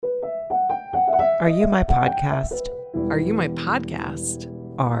Are you my podcast? Are you my podcast?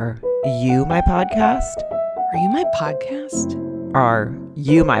 Are you my podcast? Are you my podcast? Are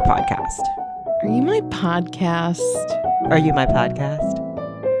you my podcast? Are you my podcast? Are you my podcast?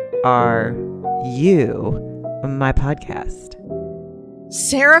 Are you my podcast?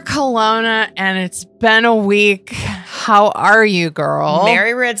 Sarah Colonna, and it's been a week. How are you, girl?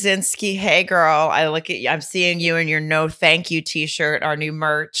 Mary Radzinski. Hey, girl. I'm seeing you in your no thank you t-shirt, our new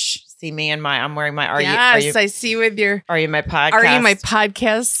merch. See me in I'm wearing my I see you with your Are you my podcast? Are you my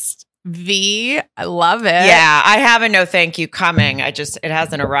podcast V? I love it. Yeah, I have a no thank you coming. It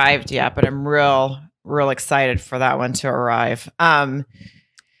hasn't arrived yet, but I'm real excited for that one to arrive.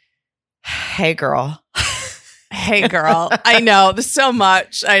 Hey, girl. Hey, girl. I know. There's so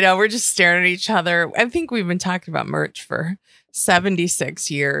much. I know. We're just staring at each other. I think we've been talking about merch for 76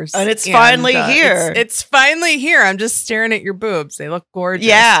 years. And it's finally here. It's finally here. I'm just staring at your boobs. They look gorgeous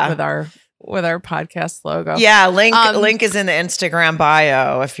with our podcast logo. Yeah, link is in the Instagram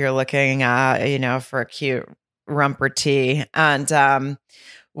bio if you're looking for a cute rumper tee. And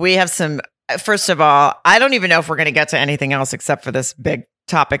we have some, first of all, I don't even know if we're going to get to anything else except for this big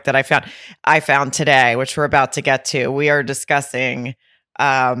topic that I found today, which we're about to get to. We are discussing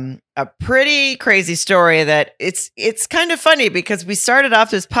a pretty crazy story that it's kind of funny because we started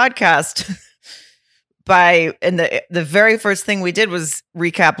off this podcast and the very first thing we did was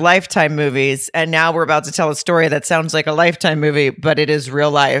recap Lifetime movies, and now we're about to tell a story that sounds like a Lifetime movie, but it is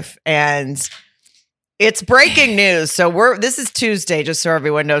real life, and it's breaking news. So this is Tuesday, just so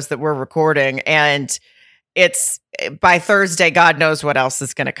everyone knows that we're recording, and it's by Thursday, God knows what else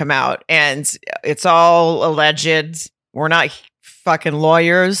is going to come out. And it's all alleged. We're not fucking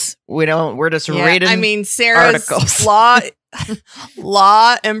lawyers. We're just reading Sarah's articles.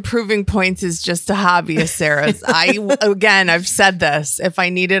 Law and proving points is just a hobby of Sarah's. I've said this. If I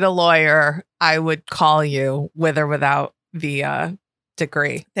needed a lawyer, I would call you with or without the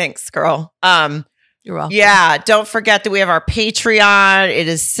degree. Thanks, girl. You're welcome. Yeah, don't forget that we have our Patreon. It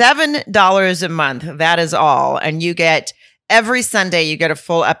is $7 a month. That is all. And you get every Sunday, you get a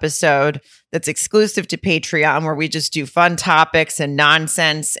full episode that's exclusive to Patreon, where we just do fun topics and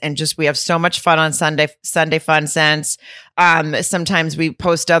nonsense. And we have so much fun on Sunday Fun Sense. Sometimes we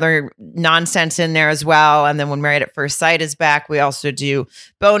post other nonsense in there as well. And then when Married at First Sight is back, we also do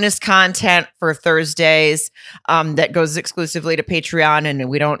bonus content for Thursdays that goes exclusively to Patreon, and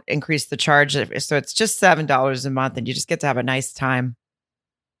we don't increase the charge. So it's just $7 a month, and you just get to have a nice time.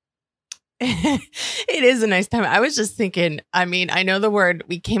 It is a nice time. I was just thinking, I know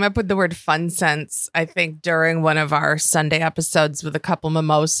we came up with the word fun sense, I think, during one of our Sunday episodes with a couple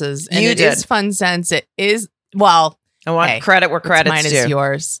mimosas. And it is fun sense. It is, well, I want credit where credit's due. Mine is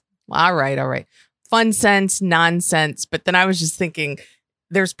yours. All right. Fun sense, nonsense. But then I was just thinking,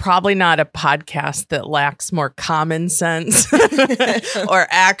 there's probably not a podcast that lacks more common sense or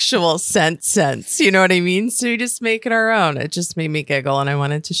actual sense. You know what I mean? So we just make it our own. It just made me giggle, and I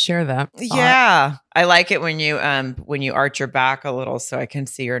wanted to share that. Yeah. I like it when you arch your back a little so I can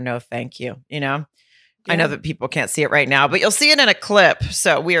see your no thank you, Yeah. I know that people can't see it right now, but you'll see it in a clip.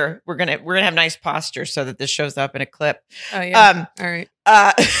 So we're gonna have nice posture so that this shows up in a clip. Oh yeah. All right.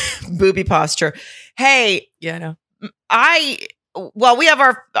 Booby posture. Hey. Yeah, I know. We have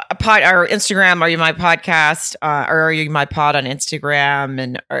our Instagram, Are You My Podcast, or Are You My Pod on Instagram,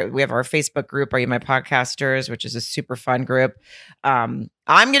 and we have our Facebook group, Are You My Podcasters, which is a super fun group. I'm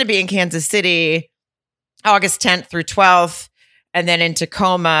going to be in Kansas City August 10th through 12th, and then in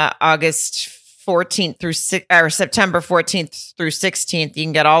Tacoma August 14th through September 14th through 16th. You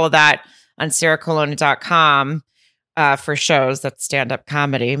can get all of that on sarahcolonna.com for shows. That's stand-up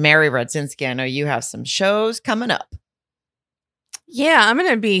comedy. Mary Radzinski, I know you have some shows coming up. Yeah, I'm going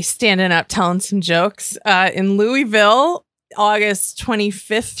to be standing up telling some jokes in Louisville, August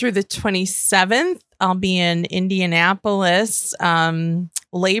 25th through the 27th. I'll be in Indianapolis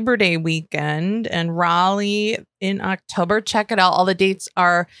Labor Day weekend, and Raleigh in October. Check it out. All the dates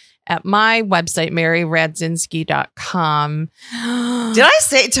are at my website, maryradzinski.com. Did I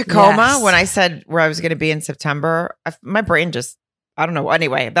say Tacoma when I said where I was going to be in September? My brain just... I don't know.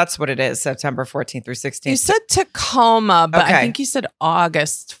 Anyway, that's what it is. September 14th through 16th. You said Tacoma, but I think you said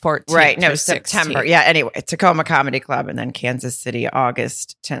August 14th. Right. No, through September. 16th. Yeah. Anyway, Tacoma Comedy Club, and then Kansas City,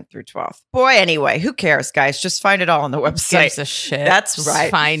 August 10th through 12th. Boy, anyway, who cares, guys? Just find it all on the website. Gives a shit. That's Just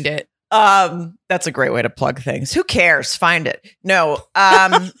right. Find it. That's a great way to plug things. Who cares? Find it. No.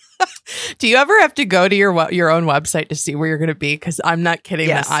 Do you ever have to go to your own website to see where you're going to be? Because I'm not kidding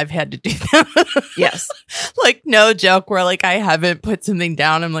Yes. that I've had to do that. Yes. Like, no joke, where like I haven't put something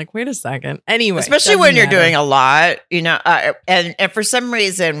down. I'm like, wait a second. Anyway. Especially when you're doing a lot, and for some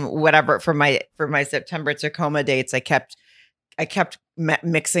reason, whatever, for my September Tacoma dates, I kept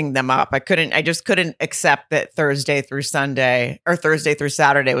mixing them up. I just couldn't accept that Thursday through Sunday or Thursday through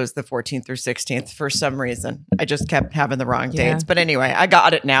Saturday was the 14th through 16th for some reason. I just kept having the wrong dates. But anyway, I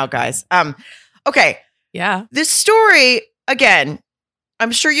got it now, guys. Okay. Yeah. This story, again,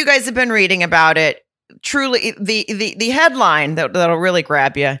 I'm sure you guys have been reading about it. Truly, the headline that'll really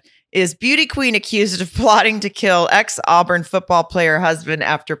grab you is beauty queen accused of plotting to kill ex-Auburn football player husband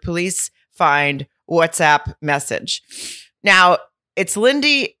after police find WhatsApp message. Now, it's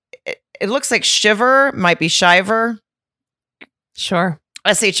Lindy. It looks like Shiver, might be Shiver. Sure.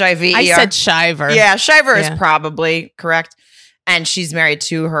 S-H-I-V-E-R. I said Shiver. Yeah, Shiver is probably correct. And she's married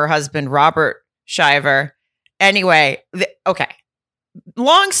to her husband, Robert Shiver. Anyway, okay.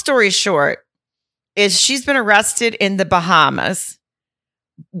 Long story short is she's been arrested in the Bahamas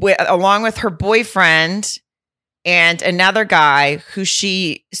along with her boyfriend and another guy who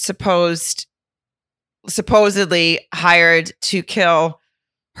she supposedly hired to kill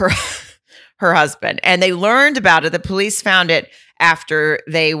her husband. And they learned about it. The police found it after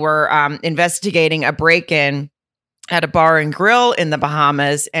they were investigating a break-in at a bar and grill in the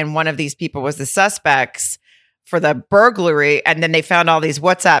Bahamas. And one of these people was the suspects for the burglary. And then they found all these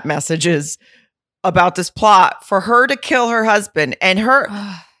WhatsApp messages about this plot for her to kill her husband and her.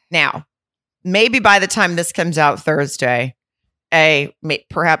 Now, maybe by the time this comes out Thursday,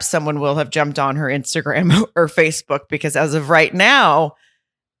 perhaps someone will have jumped on her Instagram or Facebook, because as of right now,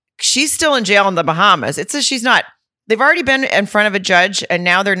 she's still in jail in the Bahamas. They've already been in front of a judge, and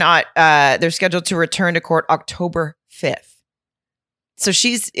now they're scheduled to return to court October 5th. So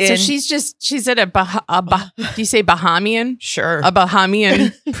she's at do you say Bahamian? Sure. A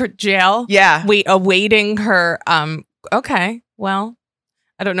Bahamian jail? Yeah. Awaiting her. Okay. Well,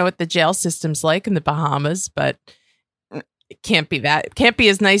 I don't know what the jail system's like in the Bahamas, but it can't be that. It can't be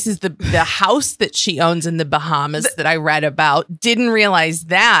as nice as the house that she owns in the Bahamas that I read about. Didn't realize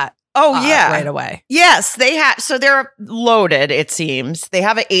that. Oh, yeah. Right away. Yes, they have. So they're loaded, it seems. They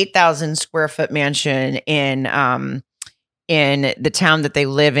have an 8,000 square foot mansion in the town that they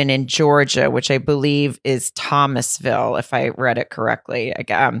live in Georgia, which I believe is Thomasville, if I read it correctly.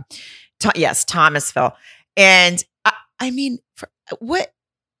 Yes, Thomasville. And I mean,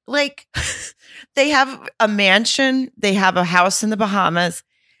 they have a mansion, they have a house in the Bahamas.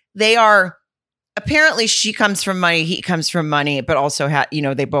 They are, apparently she comes from money, he comes from money, but also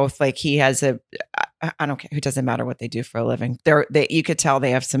they both, like, he has I don't care, it doesn't matter what they do for a living. You could tell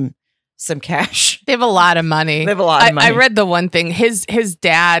they have some cash. They have a lot of money. I read the one thing, his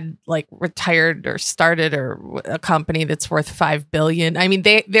dad like retired or started a company that's worth $5 billion. I mean,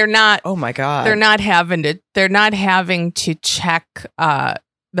 they're not, oh my God, they're not having to check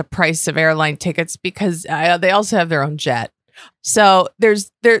the price of airline tickets, because they also have their own jet. So they're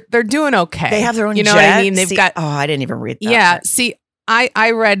doing okay. They have their own jet? You know what I mean? They've got. Oh, I didn't even read that. Yeah. See,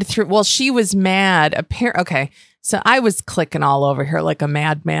 I read through. Well, she was mad. Okay. So I was clicking all over here like a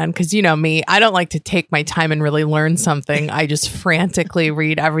madman, because you know me, I don't like to take my time and really learn something. I just frantically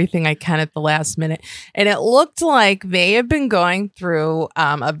read everything I can at the last minute. And it looked like they have been going through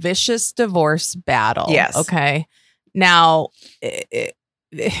a vicious divorce battle. Yes. Okay. Now,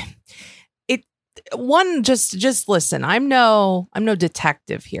 just listen. I'm no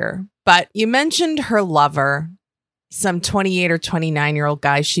detective here, but you mentioned her lover, some 28 or 29-year-old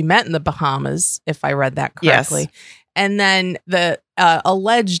guy she met in the Bahamas, if I read that correctly. Yes. And then the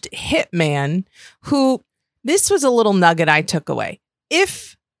alleged hitman, who, this was a little nugget I took away.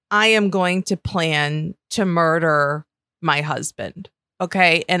 If I am going to plan to murder my husband,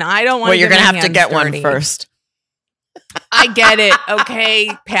 okay, and I don't want you're going to have to get one first. I get it. Okay,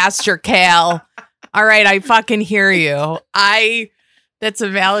 Pastor Cal. All right, I fucking hear you. That's a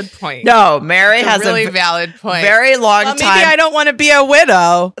valid point. No, Mary has a really valid point. Very long time. Maybe I don't want to be a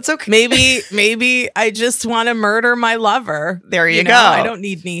widow. It's okay. Maybe I just want to murder my lover. There you go. I don't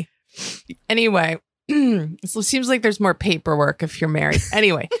need me. Anyway, it seems like there's more paperwork if you're married.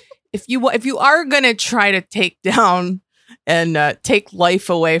 Anyway, if you are going to try to take down and take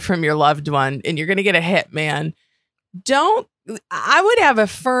life away from your loved one, and you're going to get a hitman, I would have a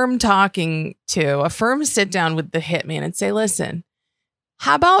firm sit down with the hitman and say, listen,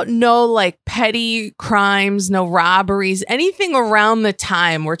 how about no like petty crimes, no robberies, anything around the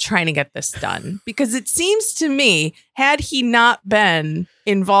time we're trying to get this done? Because it seems to me, had he not been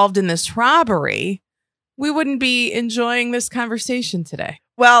involved in this robbery, we wouldn't be enjoying this conversation today.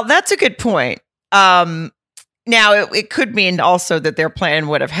 Well, that's a good point. Now, it could mean also that their plan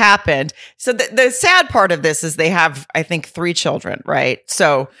would have happened. So the sad part of this is they have, I think, 3 children, right?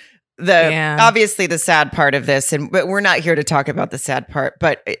 So obviously the sad part of this, but we're not here to talk about the sad part,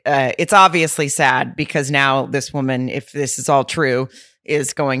 but it's obviously sad because now this woman, if this is all true,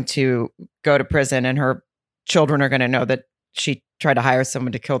 is going to go to prison and her children are going to know that she tried to hire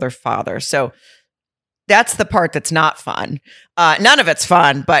someone to kill their father. So that's the part that's not fun. None of it's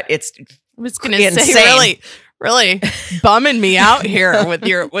fun, but it's I was going to say really bumming me out here with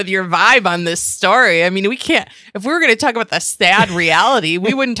your vibe on this story. I mean, we can't, if we were going to talk about the sad reality,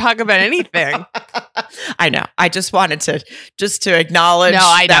 we wouldn't talk about anything. I know. I just wanted to acknowledge. No,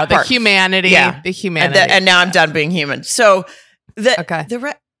 I know that part. The humanity. And now I'm done being human. So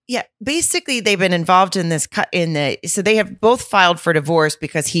basically they've been involved in this so they have both filed for divorce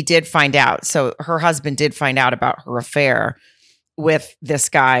because he did find out. So her husband did find out about her affair with this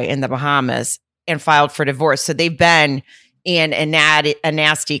guy in the Bahamas and filed for divorce. So they've been in a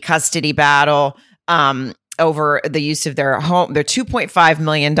nasty custody battle over the use of their home, their $2.5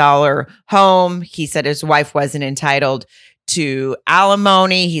 million home. He said his wife wasn't entitled to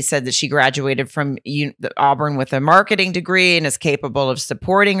alimony. He said that she graduated from Auburn with a marketing degree and is capable of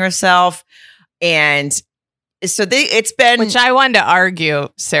supporting herself. And so it's been... Which I wanted to argue,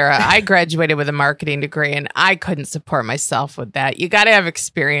 Sarah. I graduated with a marketing degree and I couldn't support myself with that. You got to have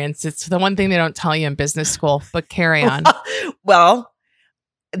experience. It's the one thing they don't tell you in business school, but carry on. Well,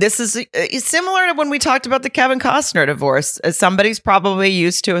 this is similar to when we talked about the Kevin Costner divorce. Somebody's probably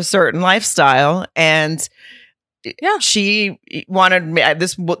used to a certain lifestyle and she wanted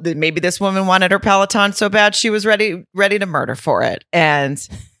this. Maybe this woman wanted her Peloton so bad she was ready to murder for it. And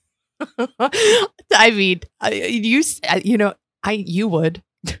I mean, you would.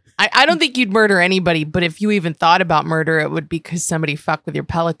 I don't think you'd murder anybody, but if you even thought about murder, it would be because somebody fucked with your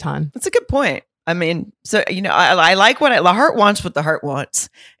Peloton. That's a good point. I mean, so I like what the heart wants what the heart wants,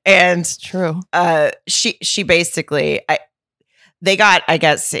 and it's true. She basically, they got, I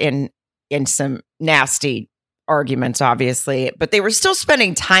guess, in some nasty arguments, obviously, but they were still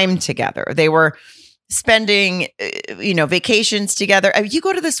spending time together. They were spending, vacations together. I mean, you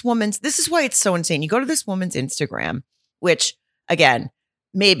go to this is why it's so insane. You go to this woman's Instagram, which again,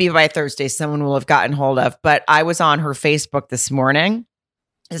 maybe by Thursday, someone will have gotten hold of, but I was on her Facebook this morning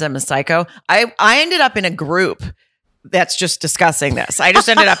because I'm a psycho. I ended up in a group that's just discussing this. I just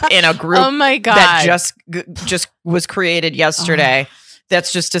ended up in a group oh my God. that just was created yesterday.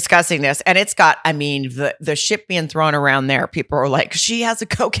 That's just discussing this. And it's got, I mean, the shit being thrown around there. People are like, she has a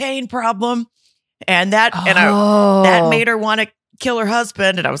cocaine problem. And that made her want to kill her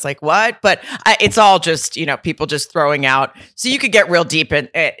husband. And I was like, what? But it's all just, people just throwing out. So you could get real deep in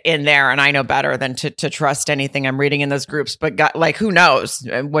there. And I know better than to trust anything I'm reading in those groups. But who knows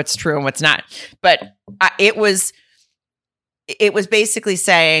what's true and what's not. But it was basically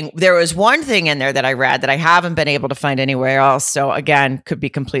saying there was one thing in there that I read that I haven't been able to find anywhere else. So again, could be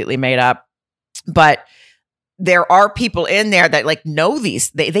completely made up. But there are people in there that know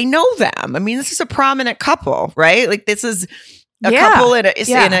these. They know them. I mean, this is a prominent couple, right? Like this is a couple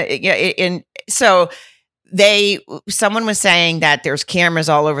so someone was saying that there's cameras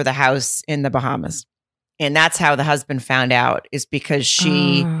all over the house in the Bahamas. And that's how the husband found out, is because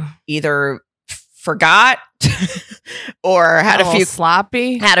she either forgot or had a few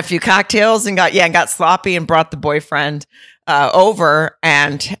sloppy, had a few cocktails and got sloppy and brought the boyfriend over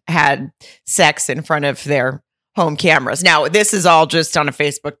and had sex in front of their home cameras. Now, this is all just on a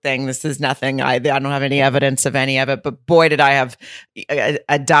Facebook thing. This is nothing. I don't have any evidence of any of it, but boy, did I have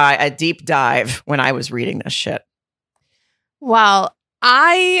a deep dive when I was reading this shit. Well,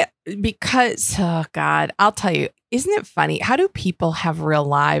 oh God, I'll tell you, isn't it funny? How do people have real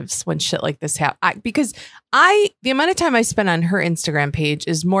lives when shit like this happens? Because the amount of time I spent on her Instagram page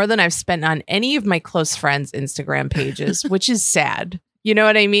is more than I've spent on any of my close friends' Instagram pages, which is sad. You know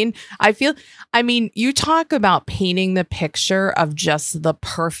what I mean? You talk about painting the picture of just the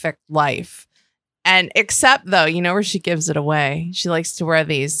perfect life. And except though, where she gives it away. She likes to wear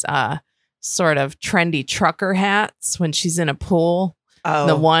these sort of trendy trucker hats when she's in a pool. Oh.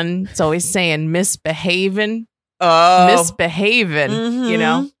 The one it's always saying misbehaving. Oh, misbehaving,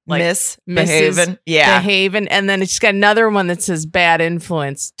 misbehaving. Mrs. Yeah. Behaving. And then she's got another one that says bad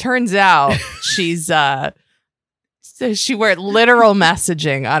influence. Turns out she's so she wear literal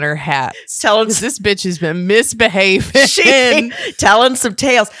messaging on her hats. Telling this bitch has been misbehaving. Telling some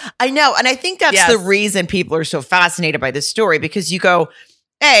tales. I know. And I think that's the reason people are so fascinated by this story, because you go,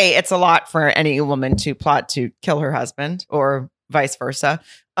 A, it's a lot for any woman to plot to kill her husband or vice versa.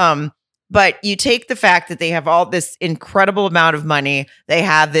 But you take the fact that they have all this incredible amount of money. They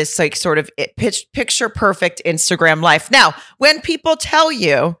have this like sort of picture perfect Instagram life. Now, when people tell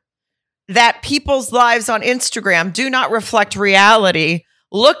you that people's lives on Instagram do not reflect reality,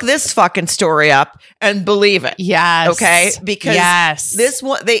 look this fucking story up and believe it. Yes. Okay. Because this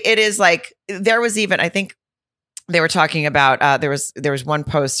one, it is like, there was even, I think they were talking about, there was one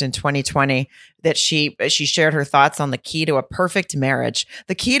post in 2020 that she shared her thoughts on the key to a perfect marriage.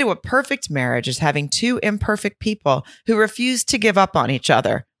 The key to a perfect marriage is having two imperfect people who refuse to give up on each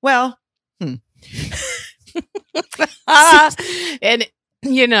other. Well, and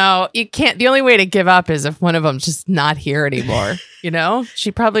you know, you can't, the only way to give up is if one of them's just not here anymore. You know,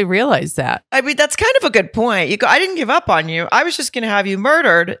 she probably realized that. I mean, that's kind of a good point. You go, I didn't give up on you. I was just going to have you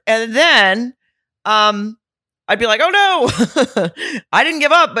murdered. And then, I'd be like, oh no, I didn't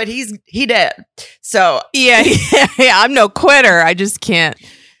give up, but he did. So yeah, I'm no quitter. I just can't.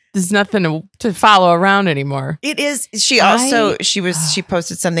 There's nothing to follow around anymore. It is. She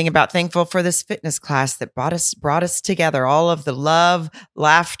posted something about thankful for this fitness class that brought us together. All of the love,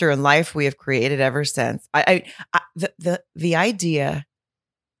 laughter, and life we have created ever since. The idea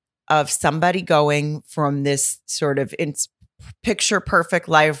of somebody going from this sort of picture perfect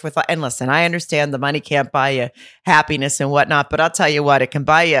life with, and listen, I understand the money can't buy you happiness and whatnot, but I'll tell you what, it can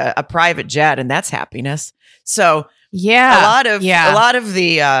buy you a private jet, and that's happiness. So yeah, a lot of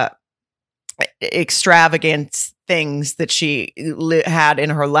the extravagant things that she had in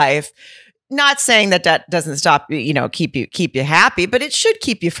her life. Not saying that doesn't stop, keep you happy, but it should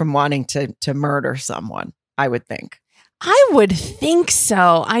keep you from wanting to murder someone, I would think. I would think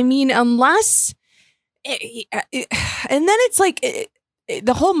so. I mean, unless. And then it's like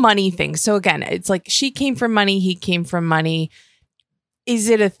the whole money thing. So again, it's like she came from money, he came from money. Is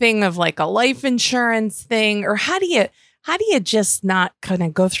it a thing of like a life insurance thing, or how do you just not kind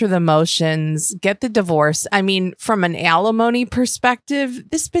of go through the motions, get the divorce? I mean, from an alimony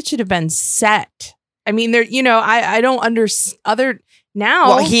perspective, this bitch should have been set. I mean, I don't understand now.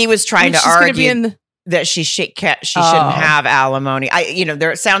 Well, he was trying to argue that she shouldn't have alimony.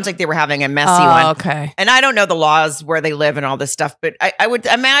 It sounds like they were having a messy one. Okay. And I don't know the laws where they live and all this stuff, but I would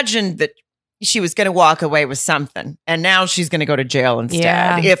imagine that she was going to walk away with something, and now she's going to go to jail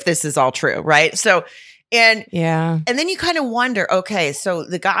instead, if this is all true, right? So, and then you kind of wonder, okay, so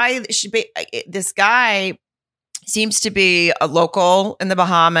the guy, this guy seems to be a local in the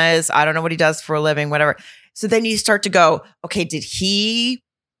Bahamas. I don't know what he does for a living, whatever. So then you start to go, okay, did he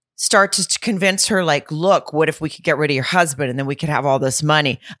start to convince her, like, look, what if we could get rid of your husband and then we could have all this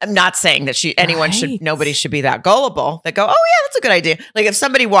money? I'm not saying that nobody should be that gullible that go, oh yeah, that's a good idea. Like if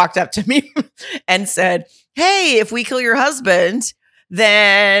somebody walked up to me and said, hey, if we kill your husband,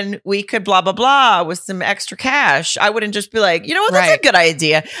 then we could blah, blah, blah with some extra cash. I wouldn't just be like, you know what, that's a good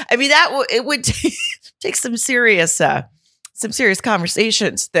idea. I mean, it would take some serious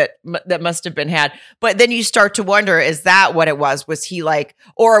conversations that must have been had. But then you start to wonder, is that what it was? Was he like,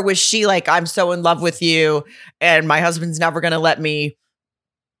 or was she like, I'm so in love with you and my husband's never going to let me,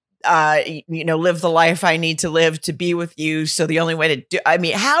 live the life I need to live to be with you. So the only way to do, I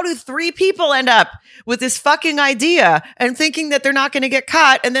mean, how do three people end up with this fucking idea and thinking that they're not going to get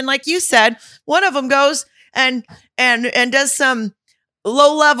caught? And then, like you said, one of them goes and does some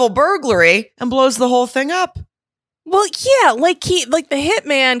low level burglary and blows the whole thing up. Well, yeah, like the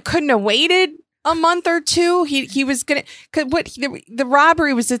hitman couldn't have waited a month or two. He was gonna, cause the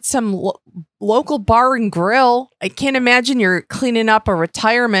robbery was at some local bar and grill. I can't imagine you're cleaning up a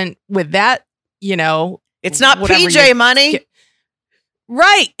retirement with that. It's not PJ money,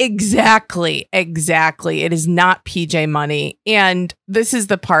 right? Exactly. It is not PJ money, and this is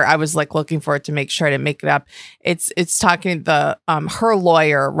the part I was like looking for it to make sure I didn't make it up. It's talking her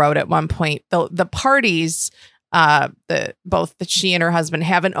lawyer wrote at one point the parties. Both that she and her husband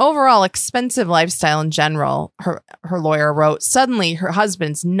have an overall expensive lifestyle in general. Her lawyer wrote, suddenly her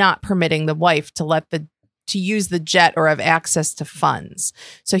husband's not permitting the wife to use the jet or have access to funds.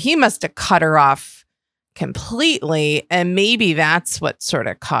 So he must have cut her off completely. And maybe that's what sort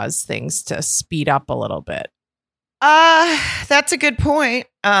of caused things to speed up a little bit. That's a good point.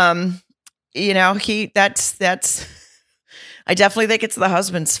 That's I definitely think it's the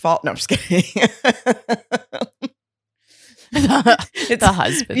husband's fault. No, I'm just kidding. It's the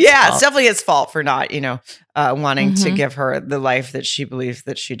husband's fault. It's definitely his fault for not, wanting to give her the life that she believes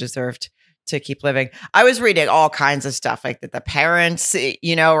that she deserved to keep living. I was reading all kinds of stuff like that. The parents,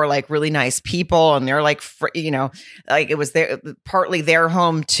 are like really nice people, and they're like, like it was partly their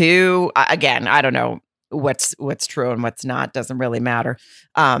home too. Again, I don't know what's true and what's not. Doesn't really matter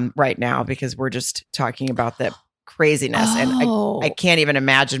right now because we're just talking about the craziness. Oh. And I can't even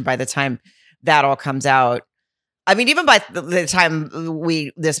imagine by the time that all comes out. I mean, even by the time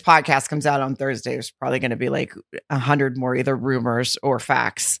this podcast comes out on Thursday, there's probably going to be like 100 more either rumors or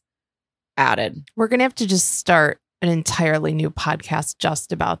facts added. We're going to have to just start an entirely new podcast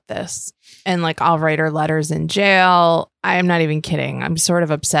just about this. And like, I'll write her letters in jail. I'm not even kidding. I'm sort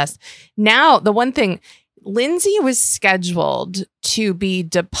of obsessed. Now, the one thing, Lindsay was scheduled to be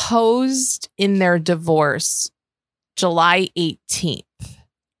deposed in their divorce July 18th.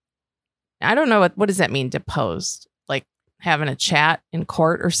 I don't know what does that mean, deposed? Like having a chat in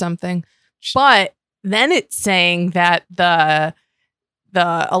court or something. But then it's saying that the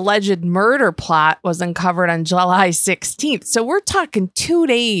alleged murder plot was uncovered on July 16th. So we're talking 2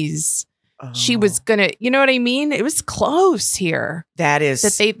 days. She was gonna, you know what I mean? It was close here.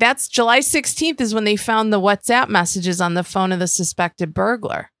 That's July 16th is when they found the WhatsApp messages on the phone of the suspected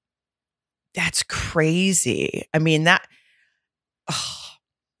burglar. That's crazy. I mean,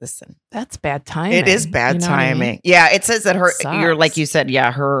 listen, that's bad timing. It is bad timing. I mean? Yeah, it says that you're like you said,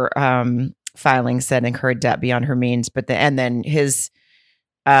 yeah, her filing said incurred debt beyond her means, and then his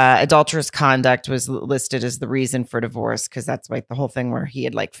adulterous conduct was listed as the reason for divorce because that's like the whole thing where he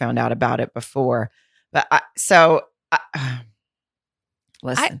had like found out about it before. But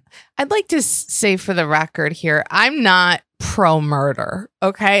listen, I'd like to say for the record here, I'm not pro murder,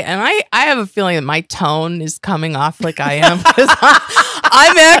 okay? And I have a feeling that my tone is coming off like I am because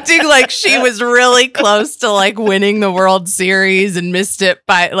I'm acting like she was really close to like winning the World Series and missed it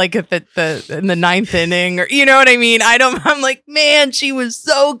by like at in the ninth inning, or you know what I mean? I'm like, man, she was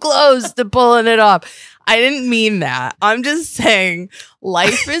so close to pulling it off. I didn't mean that. I'm just saying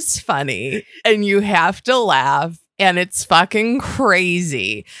life is funny and you have to laugh. And it's fucking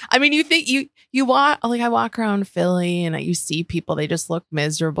crazy. I mean, you think you walk, like I walk around Philly and you see people, they just look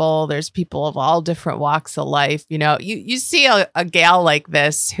miserable. There's people of all different walks of life. You know, you see a gal like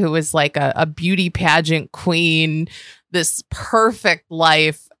this who is like a beauty pageant queen, this perfect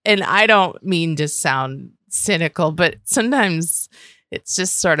life. And I don't mean to sound cynical, but sometimes it's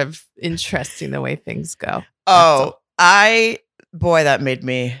just sort of interesting the way things go. Oh, boy, that made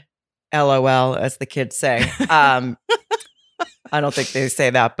me LOL, as the kids say. I don't think they say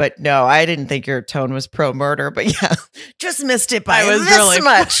that, but no, I didn't think your tone was pro murder, but yeah, just missed it by this really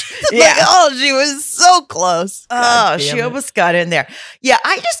much. Yeah. Like, oh, she was so close. She almost got in there. Yeah,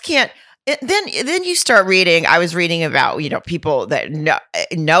 I just can't. Then you start reading. I was reading about, people that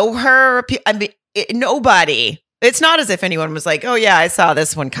know her. I mean, nobody. It's not as if anyone was like, oh yeah, I saw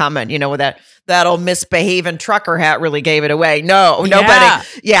this one coming, that old misbehaving trucker hat really gave it away. No, nobody.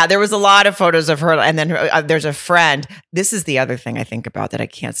 Yeah, there was a lot of photos of her. And then there's a friend. This is the other thing I think about that I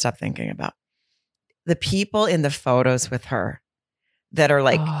can't stop thinking about. The people in the photos with her that are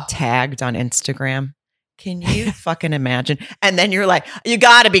like tagged on Instagram. Can you fucking imagine? And then you're like, you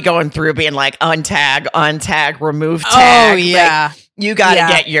got to be going through being like untag, remove tag. Oh yeah. Like, you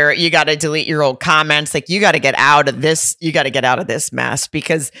got to you got to delete your old comments. Like you got to get out of this. You got to get out of this mess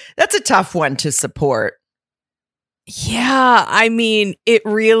because that's a tough one to support. Yeah. I mean, it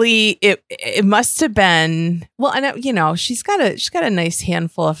really, it must have been, well, and she's got a nice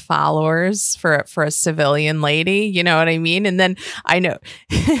handful of followers for a civilian lady. You know what I mean? And then I know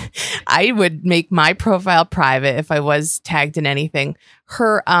I would make my profile private if I was tagged in anything.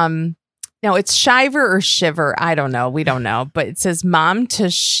 Her, no, it's Shiver or Shiver. I don't know. We don't know. But it says mom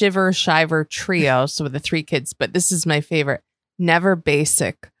to Shiver trio. So with the 3 kids. But this is my favorite. Never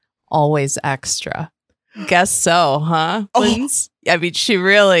basic, always extra. Guess so, huh? Oh. I mean, she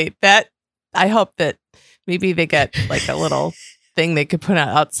really, I hope that maybe they get like a little thing they could put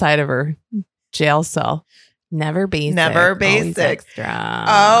outside of her jail cell. Never basic. Always extra.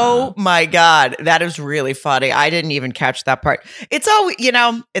 Oh my God. That is really funny. I didn't even catch that part. It's always,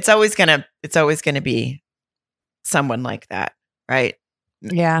 it's always gonna be someone like that, right?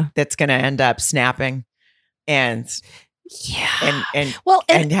 Yeah. That's gonna end up snapping and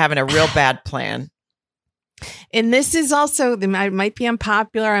having a real bad plan. And this is also, I might be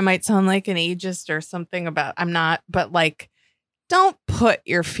unpopular. I might sound like an ageist or something I'm not, but like, don't put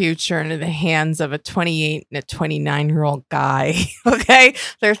your future into the hands of a 28 and a 29-year-old guy. Okay.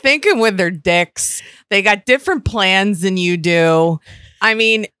 They're thinking with their dicks. They got different plans than you do. I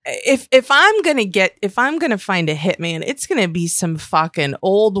mean, if I'm going to find a hitman, it's going to be some fucking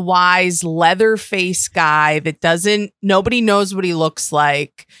old, wise, leather-faced guy that nobody knows what he looks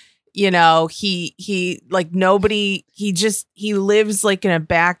like. He lives like in a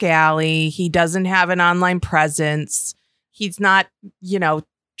back alley. He doesn't have an online presence. He's not,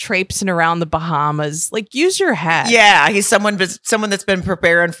 traipsing around the Bahamas. Like, use your head. Yeah, he's someone that's been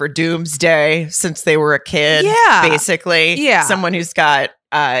preparing for doomsday since they were a kid. Yeah. Basically. Yeah. Someone who's got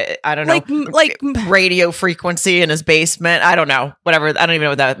I don't know, like radio frequency in his basement. I don't know, whatever. I don't even know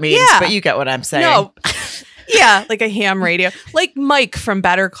what that means, but you get what I'm saying. No. Yeah, like a ham radio, like Mike from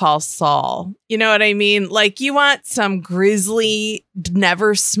Better Call Saul. You know what I mean? Like, you want some grizzly,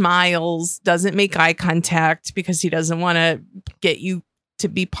 never smiles, doesn't make eye contact because he doesn't want to get you to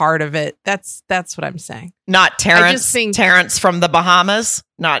be part of it. That's what I'm saying. Not Terrence. Terrence from the Bahamas.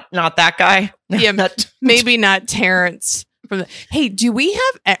 Not that guy. Yeah, maybe not Terrence. Hey,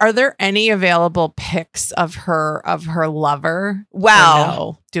 are there any available pics of her lover? Well,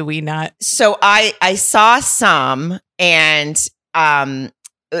 no, do we not? So I saw some, and but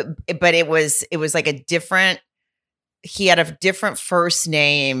it was like a different. He had a different first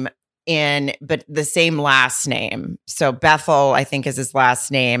name but the same last name. So Bethel, I think, is his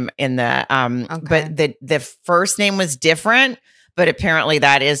last name in the but the first name was different. But apparently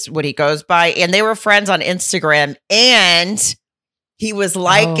that is what he goes by. And they were friends on Instagram. And he was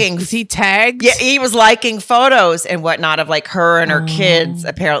liking... is he tagged? Yeah, he was liking photos and whatnot of like her and her kids.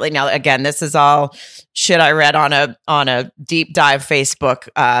 Apparently now, again, this is all shit I read on a deep dive Facebook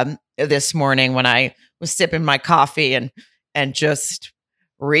this morning when I was sipping my coffee and just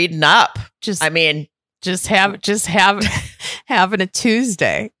reading up. Having a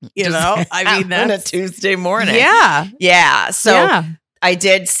Tuesday, that's a Tuesday morning. Yeah. So I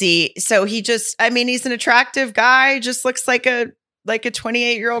did see, so he's an attractive guy, just looks like a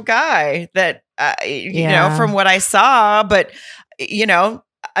 28-year-old guy that, from what I saw, but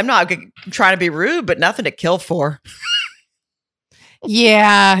I'm not trying to be rude, but nothing to kill for.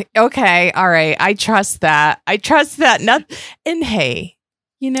 Yeah. Okay. All right. I trust that. And hey,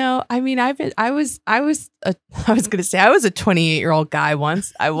 I was going to say I was a 28-year-old guy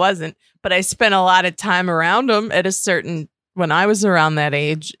once. I wasn't, but I spent a lot of time around them when I was around that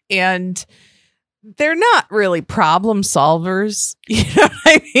age, and they're not really problem solvers. You know what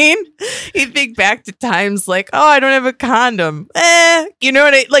I mean? You think back to times like, oh, I don't have a condom.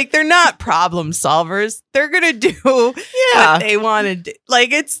 They're not problem solvers. They're going to do what they want to do.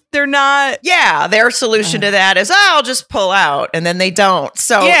 They're not. Yeah. Their solution to that is, I'll just pull out. And then they don't.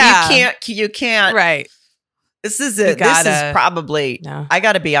 So you can't. Right. This is probably, no. I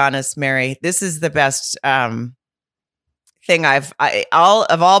got to be honest, Mary, this is the best, thing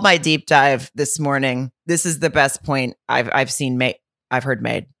all my deep dive this morning. This is the best point I've heard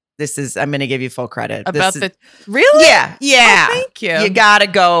made. I'm going to give you full credit. Really? Yeah. Oh, thank you. You got to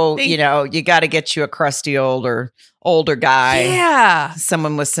go, you got to get you a crusty older guy. Yeah.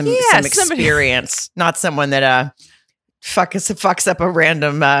 Someone with some experience, not someone that, fucks up a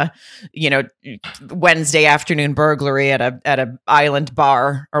random, Wednesday afternoon burglary at a island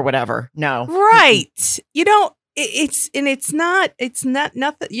bar or whatever. No. Right. It's not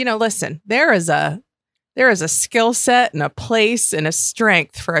nothing, listen, there is a skill set and a place and a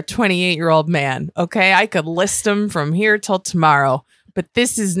strength for a 28-year-old man. Okay. I could list them from here till tomorrow, but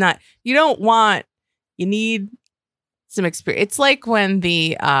this is not, you need some experience. It's like when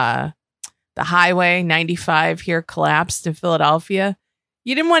the highway 95 here collapsed in Philadelphia.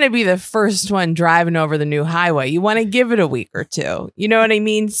 You didn't want to be the first one driving over the new highway. You want to give it a week or two. You know what I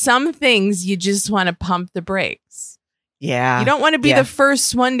mean? Some things you just want to pump the brakes. Yeah. You don't want to be the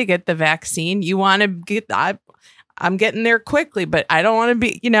first one to get the vaccine. You want to get, I'm getting there quickly, but I don't want to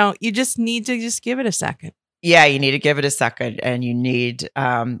be, you just need to just give it a second. Yeah. You need to give it a second, and you need,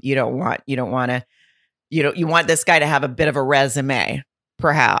 you want this guy to have a bit of a resume.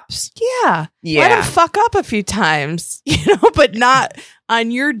 Perhaps. Yeah. Let him fuck up a few times, but not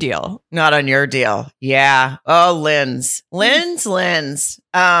on your deal. Not on your deal. Yeah. Oh, Lynn's.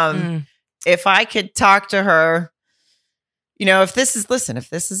 If I could talk to her, if this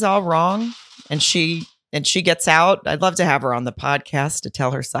is all wrong and she gets out, I'd love to have her on the podcast to tell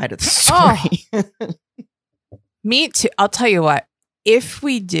her side of the story. Oh. Me too. I'll tell you what, if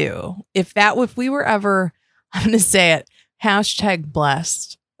we were ever, I'm going to say it,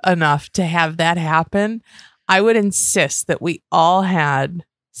 #blessed enough to have that happen, I would insist that we all had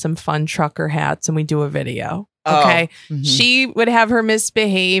some fun trucker hats and we do a video. Okay. Oh, mm-hmm. She would have her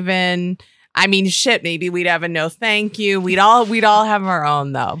misbehaving. I mean, shit, maybe we'd have a no thank you. We'd all have our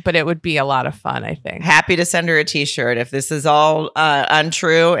own though, but it would be a lot of fun, I think. Happy to send her a t-shirt. If this is all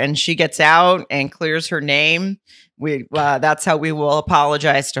untrue and she gets out and clears her name, that's how we will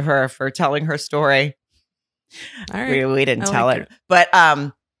apologize to her for telling her story. All right. We didn't tell it. But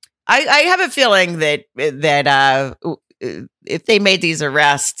I have a feeling that if they made these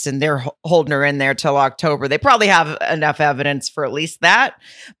arrests and they're holding her in there till October, they probably have enough evidence for at least that.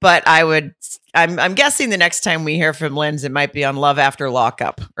 But I'm guessing the next time we hear from Linz, it might be on Love After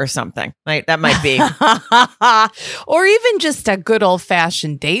Lockup or something. Right? That might be, or even just a good old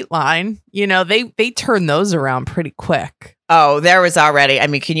fashioned Dateline. You know, they turn those around pretty quick. Oh, there was already. I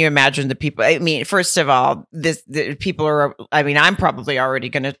mean, can you imagine the people? I mean, first of all, the people are. I mean, I'm probably already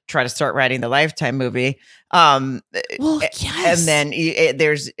going to try to start writing the Lifetime movie. Well, yes. And then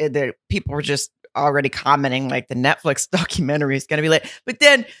the people were just already commenting like the Netflix documentary is going to be late. But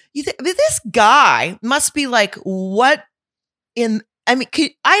then this guy must be like, what in? I mean,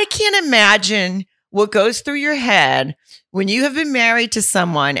 I can't imagine what goes through your head when you have been married to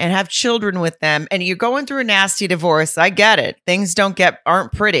someone and have children with them and you're going through a nasty divorce. I get it. Things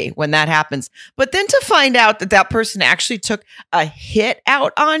aren't pretty when that happens. But then to find out that person actually took a hit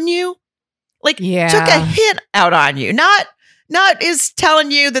out on you, took a hit out on you, not is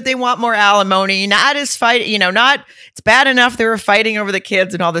telling you that they want more alimony, not is fighting, not it's bad enough they were fighting over the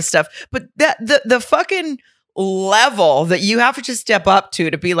kids and all this stuff. But that the fucking level that you have to step up to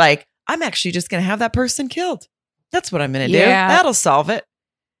be like, I'm actually just going to have that person killed. That's what I'm going to do. That'll solve it.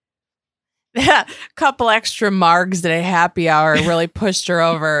 A couple extra margs at a happy hour really pushed her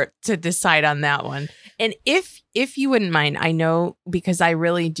over to decide on that one. And if you wouldn't mind, I know because I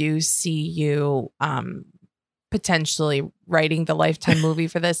really do see you potentially writing the Lifetime movie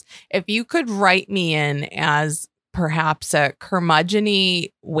for this. If you could write me in as perhaps a curmudgeon-y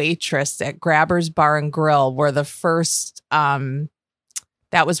waitress at Grabber's Bar and Grill, where the first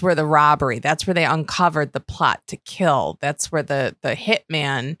that was where the robbery, that's where they uncovered the plot to kill. That's where the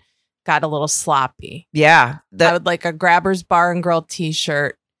hitman got a little sloppy. Yeah. I would like a Grabber's Bar and Grill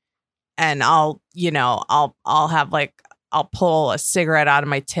t-shirt, and I'll have I'll pull a cigarette out of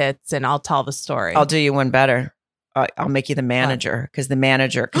my tits and I'll tell the story. I'll do you one better. I'll make you the manager because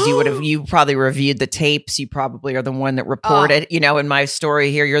you probably reviewed the tapes. You probably are the one that reported, in my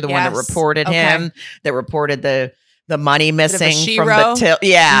story here, you're the one that reported him, that reported the money missing from the till.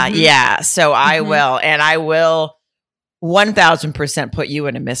 Yeah. Mm-hmm. Yeah. So I will 1000% put you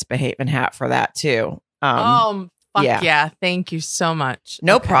in a misbehaving hat for that too. Fuck yeah. Thank you so much.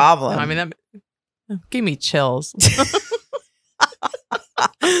 No problem. I mean, that gave me chills.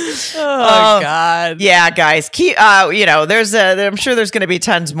 God. Yeah, guys. Keep I'm sure there's going to be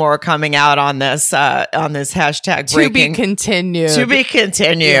tons more coming out on this hashtag breaking. To be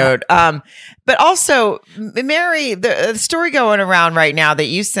continued. Yeah. But also, Mary, the story going around right now that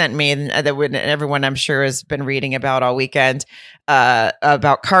you sent me and that everyone I'm sure has been reading about all weekend,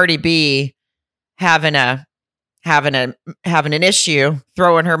 about Cardi B having an issue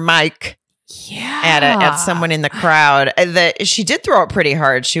throwing her mic at someone in the crowd. She did throw it pretty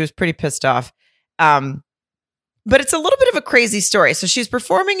hard. She was pretty pissed off. But it's a little bit of a crazy story. So she's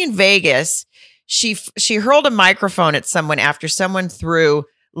performing in Vegas. She hurled a microphone at someone after someone threw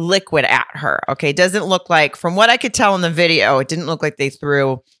liquid at her. Okay. Doesn't look like, from what I could tell in the video, it didn't look like they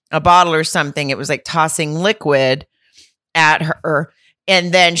threw a bottle or something. It was like tossing liquid at her.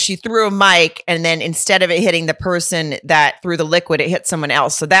 And then she threw a mic, and then instead of it hitting the person that threw the liquid, it hit someone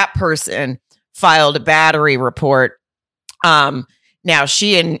else. So that person filed a battery report. Now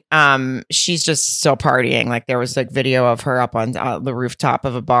she's just still partying. Like there was like video of her up on the rooftop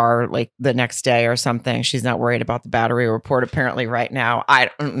of a bar like the next day or something. She's not worried about the battery report apparently right now. I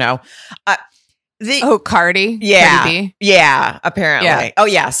don't know. Cardi? Yeah. Cardi B? Yeah, apparently. Yeah. Oh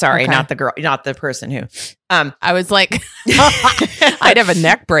yeah, sorry, okay. Not the girl, not the person who. I was like, I'd have a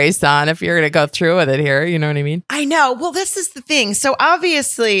neck brace on if you're going to go through with it here. You know what I mean? I know. Well, this is the thing. So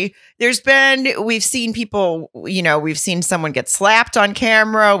obviously we've seen people, we've seen someone get slapped on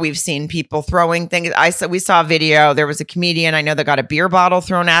camera. We've seen people throwing things. We saw a video. There was a comedian I know that got a beer bottle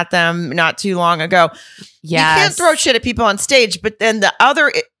thrown at them not too long ago. Yes. You can't throw shit at people on stage. But then the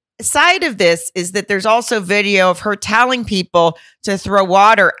other side of this is that there's also video of her telling people to throw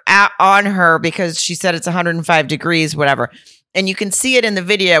water on her because she said it's 105 degrees, whatever. And you can see it in the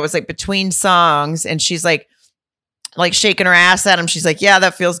video. It was like between songs, and she's like shaking her ass at him. She's like, yeah,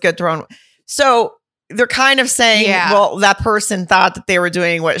 that feels good throwing. So they're kind of saying, well, that person thought that they were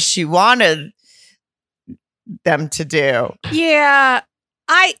doing what she wanted them to do. Yeah.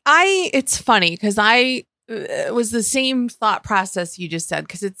 It's funny because it was the same thought process you just said,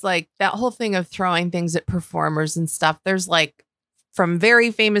 because it's like that whole thing of throwing things at performers and stuff. There's like from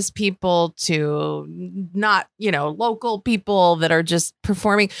very famous people to not, local people that are just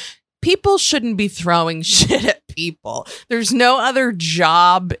performing. People shouldn't be throwing shit at people. There's no other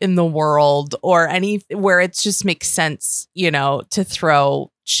job in the world or any where it just makes sense, to throw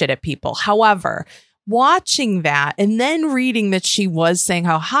shit at people. However, watching that and then reading that she was saying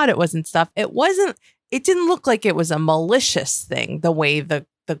how hot it was and stuff, it didn't look like it was a malicious thing, the way the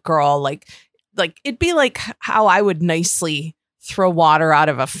girl, like it'd be like how I would nicely throw water out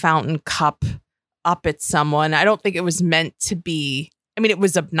of a fountain cup up at someone. I don't think it was meant to be. I mean, it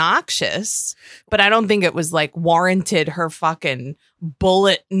was obnoxious, but I don't think it was like warranted her fucking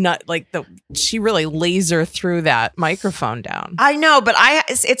bullet nut. Like she really laser threw that microphone down. I know, but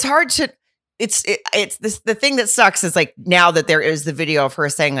it's hard to. It's this, the thing that sucks is like now that there is the video of her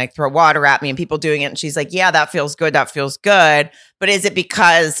saying like throw water at me and people doing it, and she's like, yeah, that feels good, but is it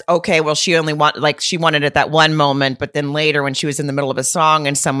because, okay, well, she wanted it that one moment, but then later when she was in the middle of a song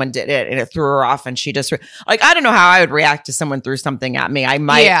and someone did it and it threw her off, and she just like, I don't know how I would react to someone threw something at me. I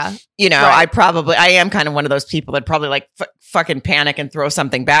might, right. I am kind of one of those people that probably like fucking panic and throw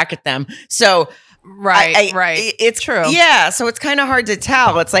something back at them. So right, it's true. Yeah, so it's kind of hard to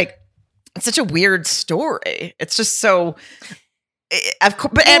tell. It's like, it's such a weird story. It's just so,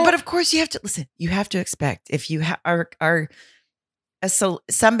 but of course you have to listen. You have to expect if you are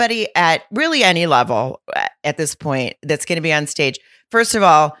somebody at really any level at this point that's going to be on stage. First of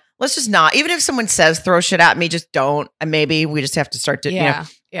all, let's just not. Even if someone says throw shit at me, just don't. And maybe we just have to start to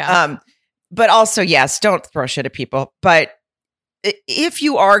But also, yes, don't throw shit at people. But if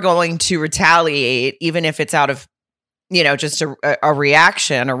you are going to retaliate, even if it's out of just a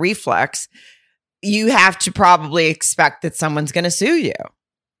reaction, a reflex, you have to probably expect that someone's going to sue you.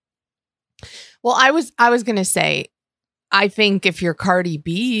 Well, I was going to say, I think if you're Cardi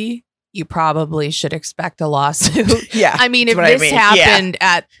B, you probably should expect a lawsuit. Yeah. I mean, if this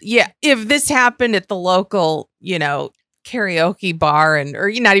happened at the local, karaoke bar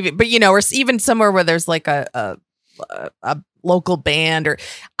or not even, but or even somewhere where there's like a local band, or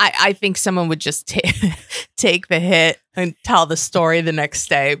I think someone would just take the hit and tell the story the next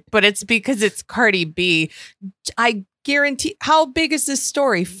day. But it's because it's Cardi B. I guarantee. How big is this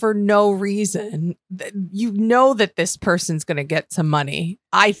story? For no reason. That this person's going to get some money.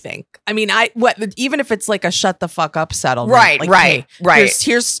 I think. I mean, even if it's like a shut the fuck up settlement. Right, like, right, hey, right.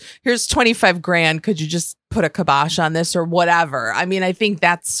 Here's $25,000. Could you just put a kibosh on this or whatever? I mean, I think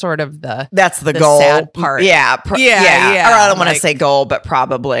that's sort of the goal. Sad part. Yeah. Yeah. Or I don't want to say goal, but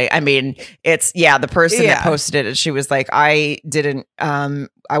probably. I mean, it's the person that posted it. She was like, I didn't. I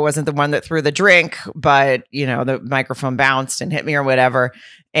wasn't the one that threw the drink, but the microphone bounced and hit me or whatever.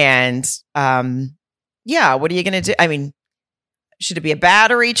 And what are you going to do? I mean, should it be a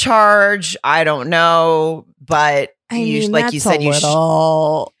battery charge? I don't know, but like you said, you should.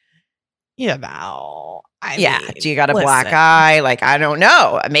 Do you got a black eye? Like, I don't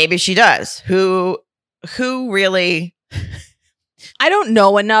know. Maybe she does. Who really? I don't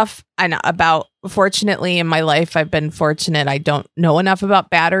know enough. Fortunately, in my life, I've been fortunate. I don't know enough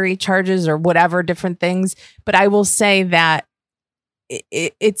about battery charges or whatever different things. But I will say that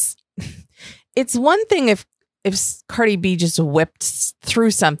it's one thing if Cardi B just whipped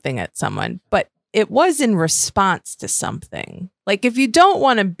through something at someone, but it was in response to something. Like, if you don't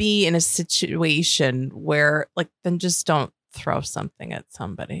want to be in a situation where, like, then just don't throw something at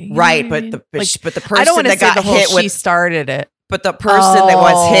somebody. Right, but the person that got hit she started it. But the person that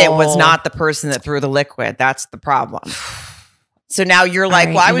was hit was not the person that threw the liquid. That's the problem. So now you're like,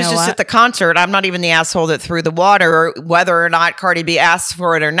 right, well, I was just at the concert. I'm not even the asshole that threw the water, whether or not Cardi B asked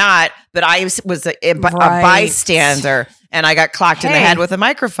for it or not. But I was a bystander, and I got clocked in the head with a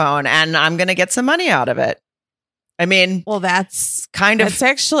microphone, and I'm going to get some money out of it. I mean, well, that's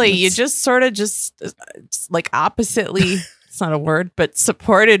actually, you just sort of just like oppositely, it's not a word, but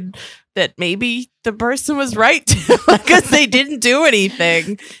supported that maybe the person was right because they didn't do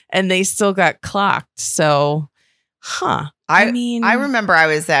anything and they still got clocked. So, I remember I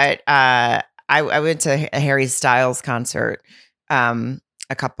was at, I went to a Harry Styles concert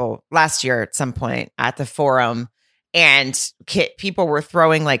last year at some point at the Forum, and people were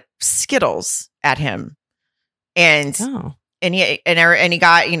throwing like Skittles at him. And he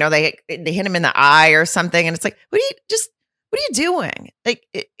got, they hit him in the eye or something. And it's like, what are you doing? Like,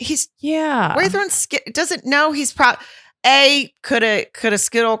 why are you throwing doesn't know he's could a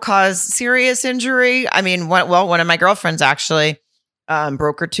Skittle cause serious injury? I mean, one of my girlfriends actually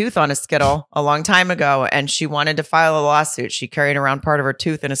broke her tooth on a Skittle a long time ago, and she wanted to file a lawsuit. She carried around part of her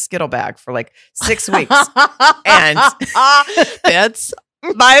tooth in a Skittle bag for like 6 weeks. And that's,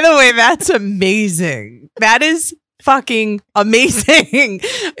 by the way, that's amazing. That is fucking amazing.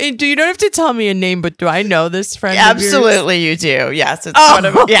 You don't have to tell me a name, but do I know this friend? Absolutely, you do. Yes, it's one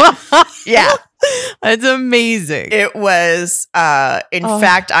of yeah. That's amazing. It was. In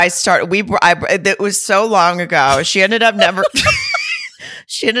fact, it was so long ago. She ended up never.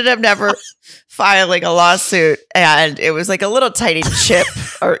 She ended up never filing a lawsuit, and it was like a little tiny chip,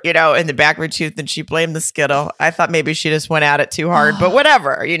 or in the back of her tooth, and she blamed the Skittle. I thought maybe she just went at it too hard, but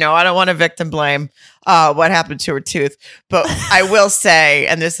whatever. I don't want to victim blame what happened to her tooth. But I will say,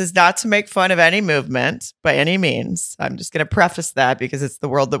 and this is not to make fun of any movement by any means. I'm just going to preface that because it's the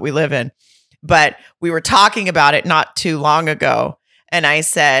world that we live in. But we were talking about it not too long ago. And I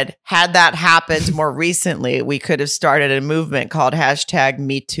said, had that happened more recently, we could have started a movement called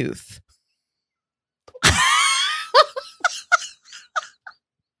 #MeTooth.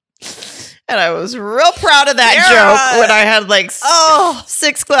 And I was real proud of that joke when I had like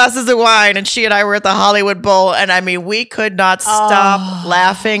 6 glasses of wine and she and I were at the Hollywood Bowl. And I mean, we could not stop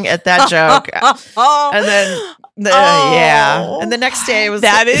laughing at that joke. And then, yeah. And the next day it was...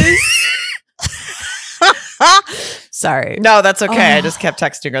 That is... Sorry. No, that's okay. I just kept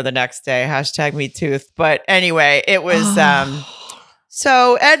texting her the next day, #MeTooth. But anyway, it was...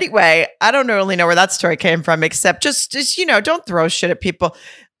 So anyway, I don't really know where that story came from, except just don't throw shit at people.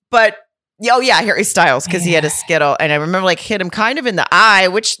 But... Oh, yeah, Harry Styles, because he had a Skittle. And I remember hit him kind of in the eye,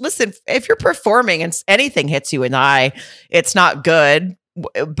 which, listen, if you're performing and anything hits you in the eye, it's not good.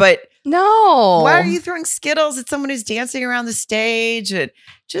 But no, why are you throwing Skittles at someone who's dancing around the stage? And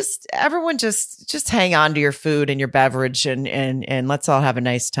everyone just hang on to your food and your beverage and let's all have a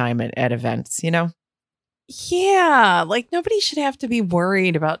nice time at events, Yeah, nobody should have to be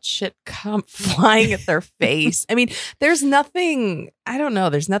worried about shit flying at their face. I mean, there's nothing, I don't know,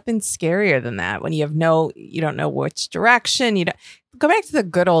 there's nothing scarier than that when you don't know which direction. You don't go back to the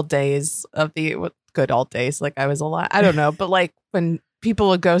good old days good old days, I was alive. I don't know, but when people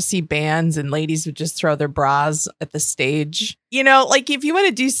would go see bands and ladies would just throw their bras at the stage. If you want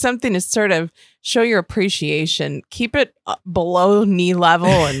to do something to sort of show your appreciation, keep it below knee level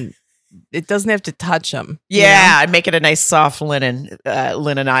and it doesn't have to touch them. Yeah, and make it a nice soft linen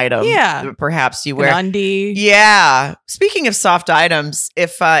item. Yeah, perhaps you wear an undie. Yeah. Speaking of soft items,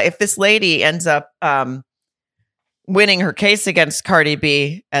 if this lady ends up winning her case against Cardi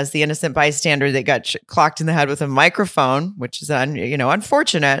B as the innocent bystander that got clocked in the head with a microphone, which is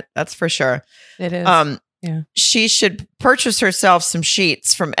unfortunate, that's for sure. It is. Yeah, she should purchase herself some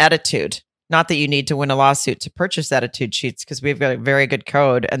sheets from Attitude. Not that you need to win a lawsuit to purchase Attitude sheets, because we've got a very good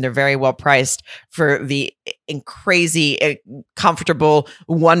code and they're very well priced for the crazy, comfortable,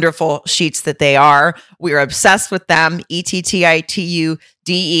 wonderful sheets that they are. We are obsessed with them. ETTITUDE.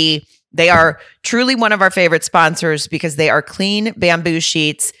 They are truly one of our favorite sponsors because they are clean bamboo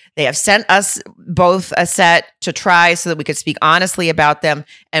sheets. They have sent us both a set to try so that we could speak honestly about them.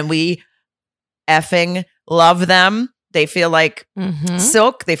 And we effing love them. They feel like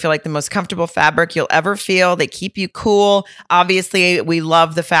silk. They feel like the most comfortable fabric you'll ever feel. They keep you cool. Obviously, we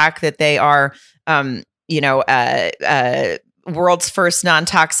love the fact that they are, world's first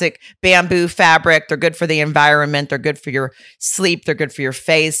non-toxic bamboo fabric. They're good for the environment. They're good for your sleep. They're good for your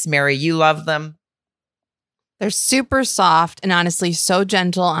face. Mary, you love them. They're super soft and honestly so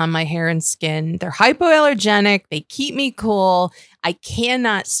gentle on my hair and skin. They're hypoallergenic. They keep me cool. I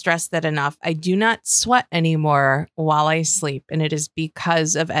cannot stress that enough. I do not sweat anymore while I sleep, and it is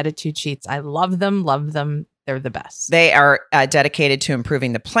because of Attitude sheets. I love them, love them. They're the best. They are dedicated to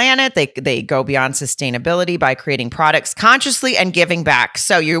improving the planet. They go beyond sustainability by creating products consciously and giving back.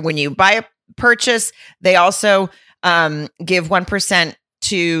 So when you buy a purchase, they also give 1%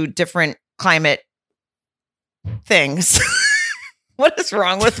 to different climate things. What is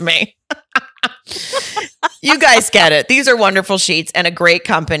wrong with me? You guys get it. These are wonderful sheets and a great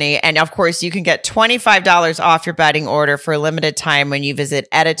company. And of course, you can get $25 off your bedding order for a limited time when you visit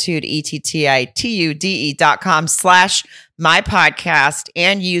Attitude, ETTITUDE.com/mypodcast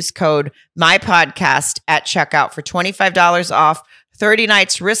and use code mypodcast at checkout for $25 off, 30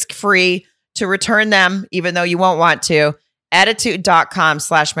 nights risk-free to return them, even though you won't want to.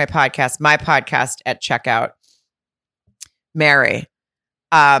 Attitude.com/mypodcast, mypodcast at checkout. Mary,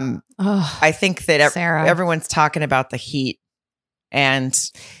 I think that everyone's talking about the heat, and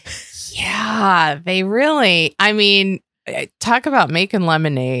yeah, they really, talk about making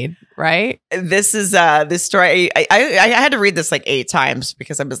lemonade, right? This is this story. I had to read this 8 times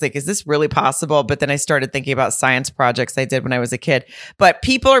because I was like, is this really possible? But then I started thinking about science projects I did when I was a kid. But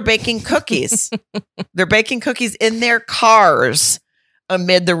people are baking cookies. They're baking cookies in their cars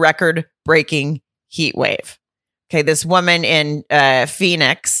amid the record-breaking heat wave. Okay, this woman in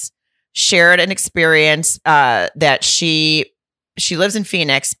Phoenix shared an experience that she lives in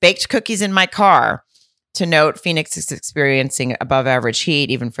Phoenix, baked cookies in my car. To note, Phoenix is experiencing above average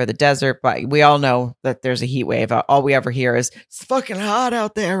heat, even for the desert. But we all know that there's a heat wave. All we ever hear is, it's fucking hot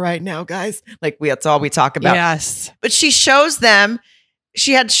out there right now, guys. That's all we talk about. Yes. But she shows them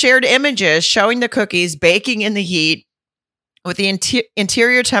she had shared images showing the cookies baking in the heat with the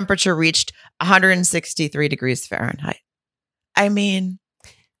interior temperature reached 163 degrees Fahrenheit. I mean,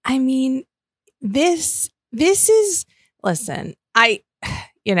 this is, listen, I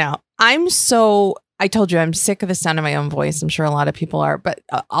told you I'm sick of the sound of my own voice. I'm sure a lot of people are, but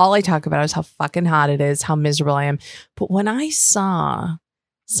all I talk about is how fucking hot it is, how miserable I am. But when I saw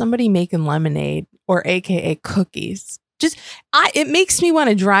somebody making lemonade, or AKA cookies, it makes me want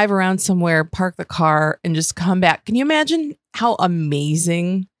to drive around somewhere, park the car, and just come back. Can you imagine how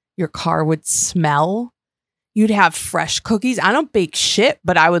amazing your car would smell? You'd have fresh cookies. I don't bake shit,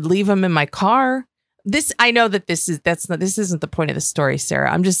 but I would leave them in my car. I know that this isn't the point of the story, Sarah.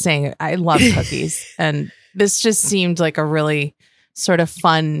 I'm just saying I love cookies, and this just seemed like a really sort of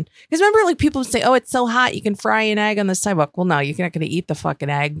fun. Because remember, like, people say, "Oh, it's so hot, you can fry an egg on the sidewalk." Well, no, you're not going to eat the fucking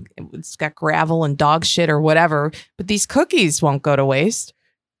egg. It's got gravel and dog shit or whatever. But these cookies won't go to waste.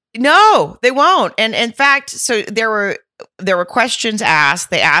 No, they won't. And in fact, so there were questions asked.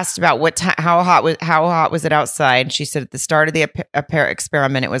 They asked about how hot was it outside. She said at the start of the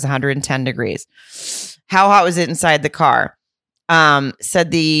experiment, it was 110 degrees. How hot was it inside the car?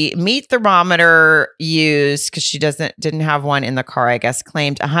 Said the meat thermometer used, because she didn't have one in the car, I guess,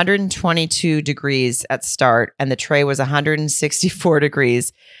 claimed 122 degrees at start, and the tray was 164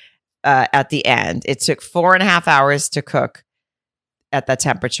 degrees at the end. It took 4.5 hours to cook at that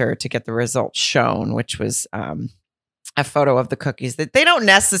temperature to get the results shown, which was a photo of the cookies. That they don't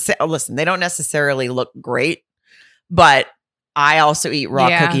necessarily look great, but I also eat raw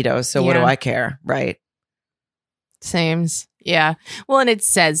cookie dough, so what do I care, right? Sames. Yeah. Well, and it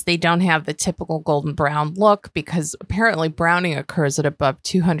says they don't have the typical golden brown look because apparently browning occurs at above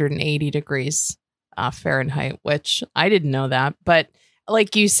 280 degrees Fahrenheit, which I didn't know that. But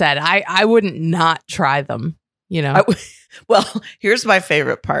like you said, I wouldn't not try them, you know? Well, here's my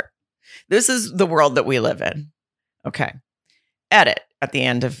favorite part. This is the world that we live in. Okay. Edit at the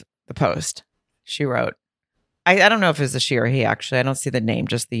end of the post. She wrote, I don't know if it was a she or he, actually. I don't see the name,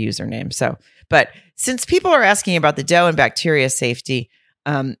 just the username. So, but since people are asking about the dough and bacteria safety,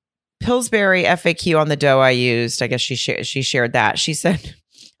 Pillsbury FAQ on the dough I used, I guess she shared that. She said,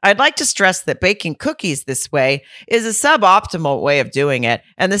 I'd like to stress that baking cookies this way is a suboptimal way of doing it.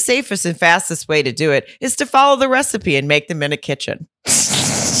 And the safest and fastest way to do it is to follow the recipe and make them in a kitchen.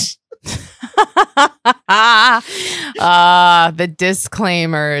 The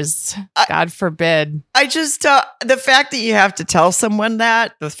disclaimers. God forbid. I just, the fact that you have to tell someone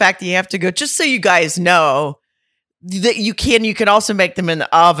that, the fact that you have to go, just so you guys know that you can also make them in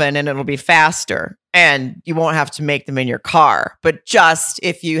the oven and it'll be faster and you won't have to make them in your car. But just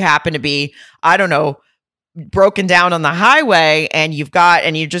if you happen to be, I don't know, broken down on the highway and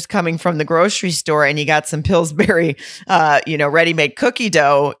you're just coming from the grocery store and you got some Pillsbury, ready-made cookie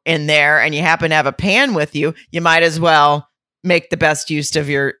dough in there and you happen to have a pan with you, you might as well make the best use of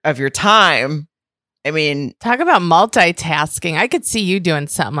your time. I mean, talk about multitasking. I could see you doing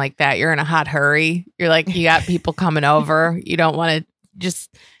something like that. You're in a hot hurry. You're like, you got people coming over. You don't want to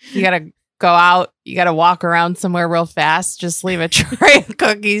you got to go out. You got to walk around somewhere real fast. Just leave a tray of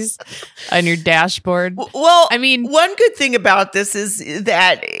cookies on your dashboard. Well, I mean, one good thing about this is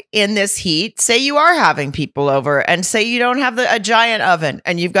that in this heat, say you are having people over and say you don't have a giant oven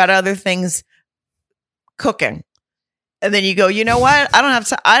and you've got other things cooking. And then you go, you know what?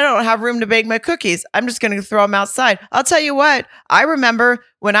 I don't have room to bake my cookies. I'm just going to throw them outside. I'll tell you what. I remember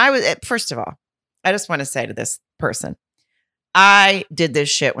when first of all, I just want to say to this person, I did this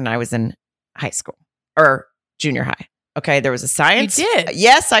shit when I was in high school or junior high. Okay. There was a science. You did?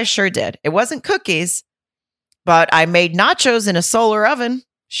 Yes, I sure did. It wasn't cookies, but I made nachos in a solar oven.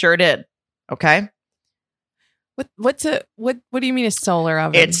 Sure did. Okay. What do you mean a solar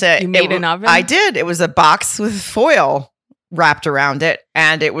oven? You made an oven? I did. It was a box with foil wrapped around it.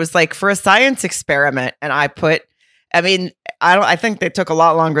 And it was like for a science experiment. And I think they took a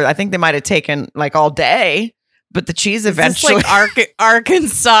lot longer. I think they might have taken like all day, but the cheese eventually. It's like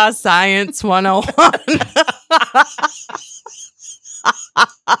Arkansas Science 101.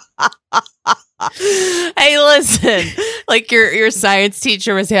 Hey, listen, like your science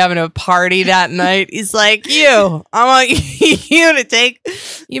teacher was having a party that night. He's like, I want you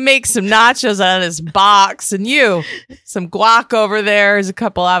to make some nachos out of this box and some guac over there. There's a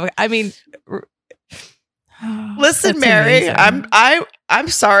couple of, listen, Mary, amazing. I'm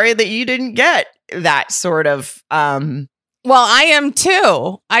sorry that you didn't get that sort of, Well, I am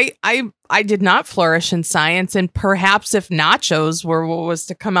too. I did not flourish in science, and perhaps if nachos were what was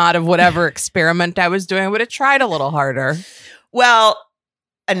to come out of whatever experiment I was doing, I would have tried a little harder. Well,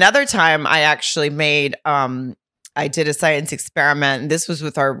 another time I actually made I did a science experiment. And this was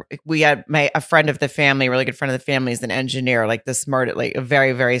with we had a friend of the family, a really good friend of the family, is an engineer, like a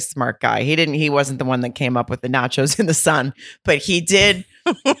very, very smart guy. He wasn't the one that came up with the nachos in the sun, but he did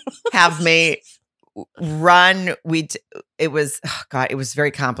have me run. It was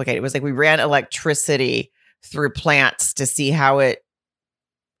very complicated. It was like we ran electricity through plants to see how it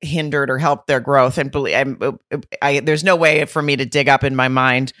hindered or helped their growth. And there's no way for me to dig up in my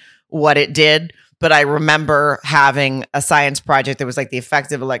mind what it did. But I remember having a science project that was like the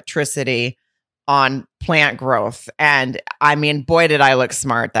effect of electricity on plant growth. And I mean, boy, did I look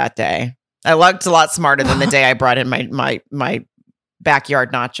smart that day. I looked a lot smarter than the day I brought in my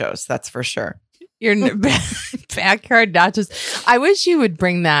backyard nachos. That's for sure. Your backyard nachos. I wish you would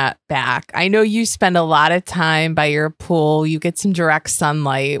bring that back. I know you spend a lot of time by your pool. You get some direct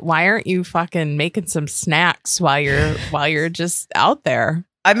sunlight. Why aren't you fucking making some snacks while you're just out there?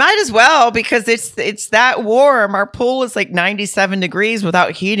 I might as well, because it's that warm. Our pool is like 97 degrees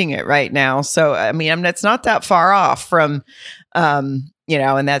without heating it right now. So, I mean, it's not that far off from, and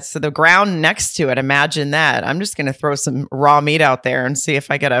that's the ground next to it. Imagine that. I'm just going to throw some raw meat out there and see if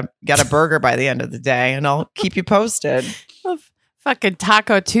I get a burger by the end of the day, and I'll keep you posted. Fucking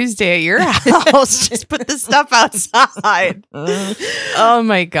Taco Tuesday at your house. Just put the stuff outside. Oh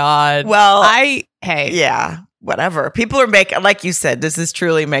my God. Well, yeah. Whatever. People are making, like you said, this is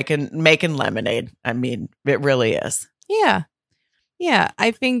truly making lemonade. I mean, it really is. Yeah. Yeah. I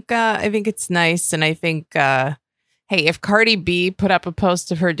think it's nice. And I think, hey, if Cardi B put up a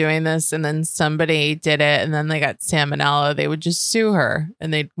post of her doing this and then somebody did it and then they got salmonella, they would just sue her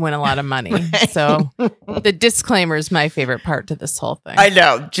and they'd win a lot of money. Right. So the disclaimer is my favorite part to this whole thing. I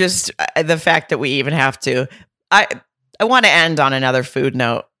know. Just the fact that we even have to, I want to end on another food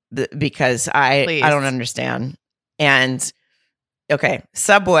note. Because I don't understand. And okay,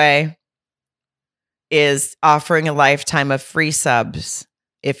 Subway is offering a lifetime of free subs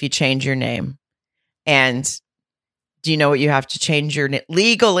if you change your name. And do you know what you have to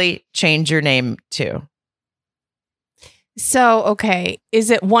legally change your name to? So, okay, is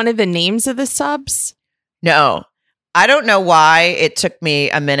it one of the names of the subs? No. I don't know why it took me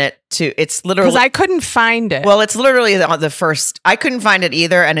a minute it's literally... Because I couldn't find it. Well, it's literally the first... I couldn't find it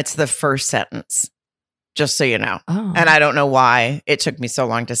either, and it's the first sentence, just so you know. Oh. And I don't know why it took me so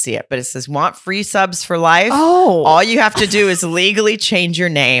long to see it, but it says, want free subs for life? Oh. All you have to do is legally change your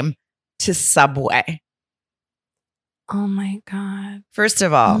name to Subway. Oh my God. First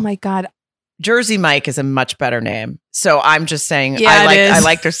of all... Oh my God. Jersey Mike is a much better name. So I'm just saying, yeah, I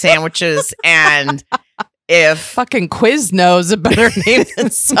like their sandwiches, and... If fucking Quiznos a better name than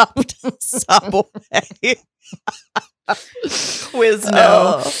Subway.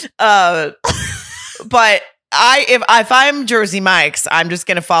 Quizno. But if I'm Jersey Mike's, I'm just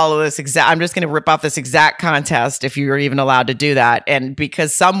going to follow this I'm just going to rip off this exact contest, if you're even allowed to do that. And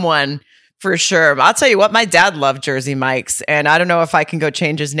because someone, for sure, I'll tell you what, my dad loved Jersey Mike's, and I don't know if I can go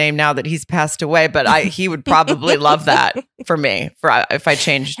change his name now that he's passed away, but he would probably love that for me, if I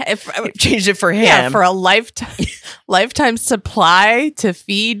changed it for him. Yeah, for a lifetime supply to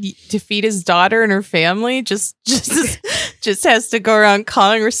feed his daughter and her family. Just has to go around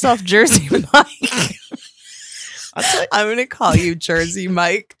calling herself Jersey Mike. I'm going to call you Jersey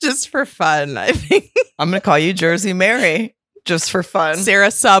Mike just for fun, I think. I'm going to call you Jersey Mary. Just for fun.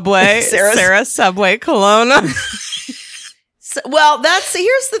 Sarah Subway. Sarah Subway Kelowna. Well,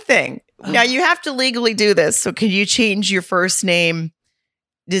 here's the thing. Now you have to legally do this. So can you change your first name?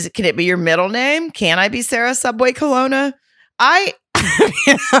 Can it be your middle name? Can I be Sarah Subway Kelowna? I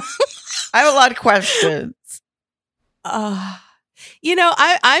have a lot of questions. I'm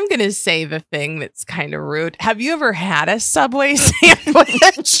going to say the thing that's kind of rude. Have you ever had a Subway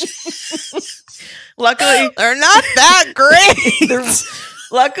sandwich? Luckily, they're not that great.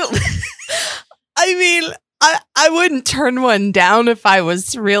 Luckily, I mean, I wouldn't turn one down if I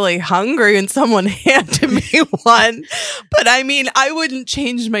was really hungry and someone handed me one. But I mean, I wouldn't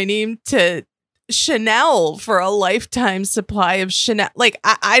change my name to Chanel for a lifetime supply of Chanel. Like,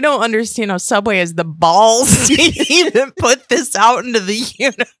 I don't understand how Subway has the balls to even put this out into the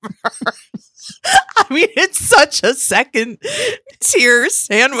universe. I mean, it's such a second tier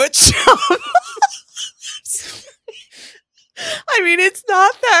sandwich shop. I mean, it's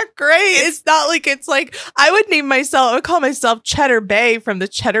not that great. It's not like, it's like, I would call myself Cheddar Bay from the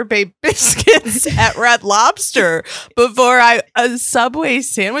Cheddar Bay biscuits at Red Lobster before a Subway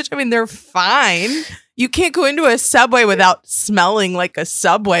sandwich. I mean, they're fine. You can't go into a Subway without smelling like a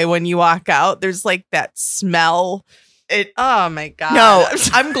Subway when you walk out. There's like that smell. Oh my God. No,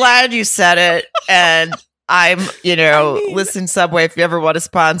 I'm glad you said it. And listen, Subway, if you ever want to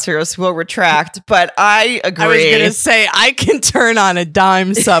sponsor us, we'll retract. But I agree. I was going to say, I can turn on a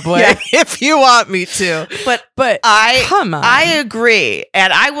dime, Subway, if you want me to. But come on. I agree.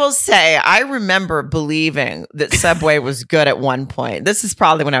 And I will say, I remember believing that Subway was good at one point. This is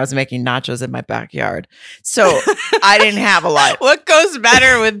probably when I was making nachos in my backyard. So I didn't have a lot. What goes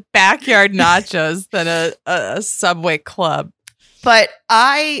better with backyard nachos than a Subway club? But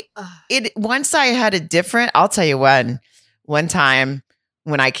once I had a different, I'll tell you one time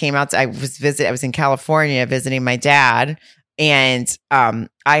when I came out, I was in California visiting my dad, and I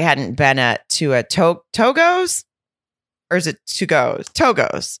hadn't been to a Togo's, or is it To-Go's?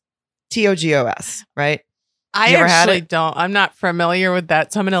 Togo's, Togos, right? I actually don't. I'm not familiar with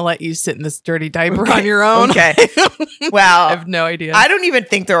that, so I'm going to let you sit in this dirty diaper on your own. Okay. Well, I have no idea. I don't even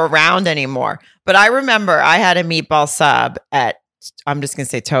think they're around anymore. But I remember I had a meatball sub at, I'm just going to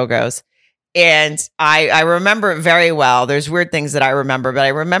say Togo's. And I remember it very well. There's weird things that I remember, but I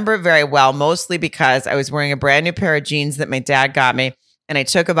remember it very well, mostly because I was wearing a brand new pair of jeans that my dad got me. And I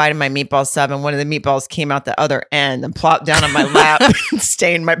took a bite of my meatball sub, and one of the meatballs came out the other end and plopped down on my lap and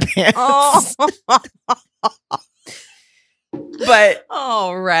stained my pants. But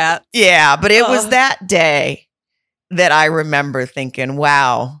rat. Yeah, but it was that day that I remember thinking,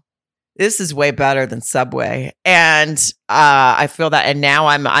 wow, this is way better than Subway. And I feel that. And now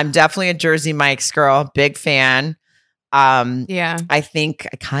I'm definitely a Jersey Mike's girl, big fan. I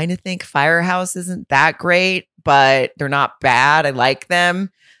kind of think Firehouse isn't that great, but they're not bad. I like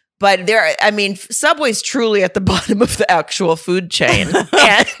them. But Subway's truly at the bottom of the actual food chain.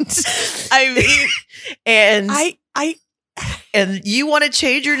 And you want to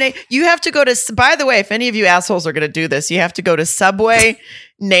change your name, you have to go to, by the way, if any of you assholes are going to do this, you have to go to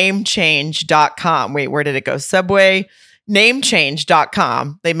subwaynamechange.com. Wait, where did it go?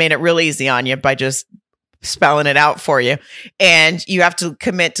 Subwaynamechange.com. They made it real easy on you by just spelling it out for you. And you have to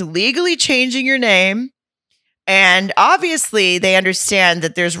commit to legally changing your name. And obviously they understand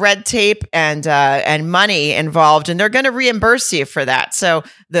that there's red tape and money involved, and they're going to reimburse you for that. So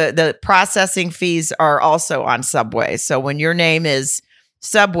the processing fees are also on Subway. So when your name is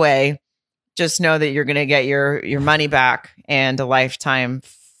Subway, just know that you're going to get your money back and a lifetime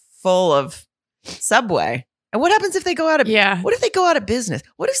full of Subway. And what happens if they go out of What if they go out of business?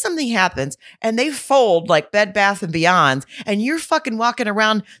 What if something happens and they fold like Bed Bath and Beyond, and you're fucking walking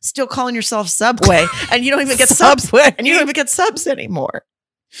around still calling yourself Subway, and you don't even get subs, and you don't even get subs anymore?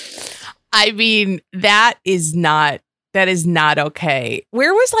 I mean, that is not okay.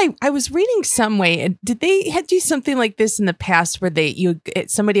 Where was I was reading some way. Did they do something like this in the past where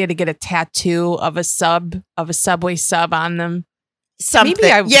somebody had to get a tattoo of a Subway sub on them? Something.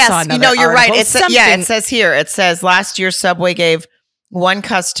 Maybe I saw another you're right. article. It says here. It says last year Subway gave one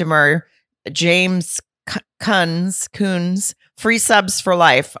customer, James Coons, free subs for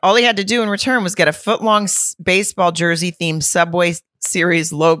life. All he had to do in return was get a foot-long baseball jersey themed Subway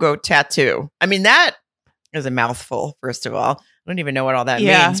series logo tattoo. I mean, that is a mouthful. First of all, I don't even know what all that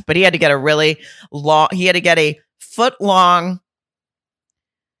means. But he had to get a really long. He had to get a foot-long.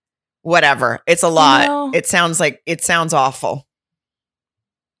 Whatever. It's a lot. It sounds awful.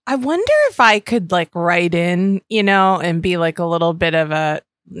 I wonder if I could write in, and be like a little bit of a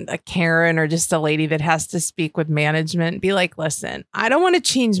Karen, or just a lady that has to speak with management. Be like, listen, I don't want to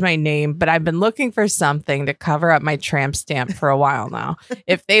change my name, but I've been looking for something to cover up my tramp stamp for a while now.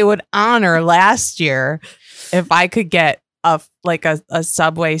 If they would honor last year, if I could get a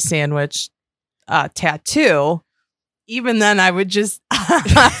Subway sandwich tattoo, even then I would just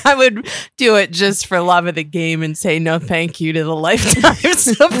I would do it just for love of the game and say no thank you to the lifetime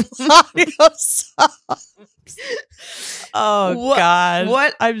supply of subs. God.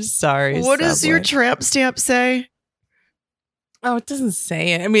 What? I'm sorry. What Subway. does your tramp stamp say? Oh, it doesn't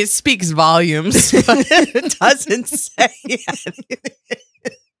say it. I mean, it speaks volumes, but it doesn't say anything.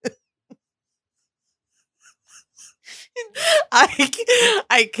 I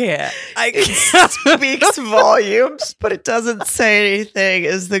can't. It speaks volumes, but it doesn't say anything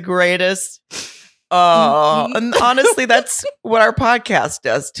is the greatest. And honestly, that's what our podcast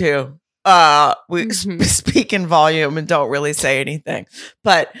does too. We speak in volume and don't really say anything.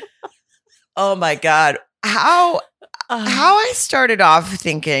 But oh my God, how I started off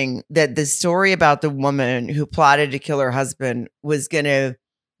thinking that the story about the woman who plotted to kill her husband was going to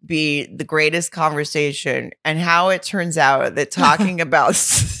be the greatest conversation, and how it turns out that talking about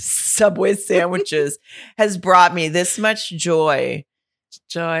Subway sandwiches has brought me this much joy.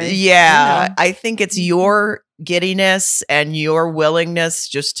 Yeah. I think it's your giddiness and your willingness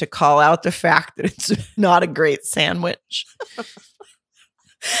just to call out the fact that it's not a great sandwich.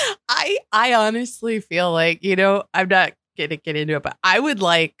 I honestly feel like, I'm not going to get into it, but I would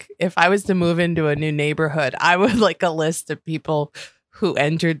like, if I was to move into a new neighborhood, I would like a list of people who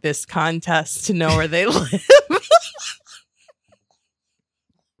entered this contest to know where they live.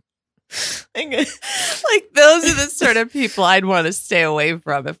 Like those are the sort of people I'd want to stay away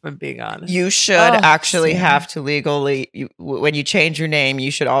from, if I'm being honest. You should actually have to legally, when you change your name,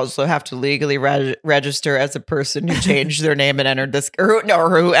 you should also have to legally register as a person who changed their name and entered this, or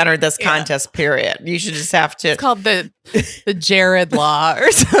who entered this contest. Period. You should just have to. It's called the Jared Law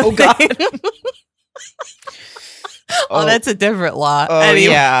or something. Oh God. Oh, that's a different law. Oh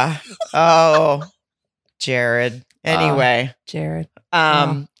anyway. Yeah. Oh, Jared. Anyway, Jared.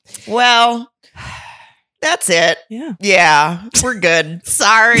 Well, that's it. Yeah, we're good.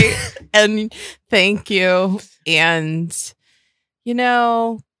 Sorry. And thank you. And,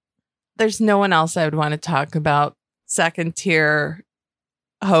 there's no one else I would want to talk about second tier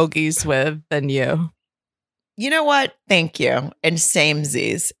hoagies with than you. You know what? Thank you. And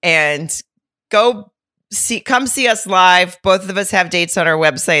samesies. And come see us live. Both of us have dates on our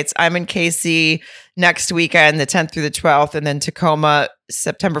websites. I'm in KC next weekend, the 10th through the 12th, and then Tacoma,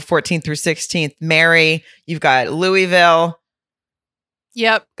 September 14th through 16th. Mary, you've got Louisville.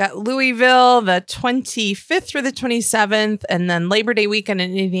 Yep, got Louisville the 25th through the 27th, and then Labor Day weekend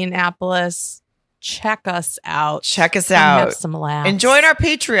in Indianapolis. Check us out. Have some laughs. And join our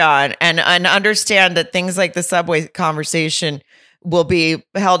Patreon and understand that things like the Subway conversation will be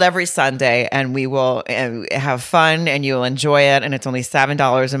held every Sunday, and we will have fun, and you'll enjoy it. And it's only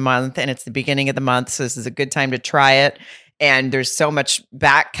 $7 a month, and it's the beginning of the month, so this is a good time to try it. And there's so much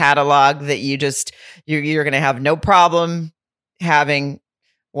back catalog that you're going to have no problem having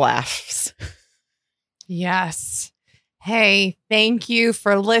laughs. Yes. Hey, thank you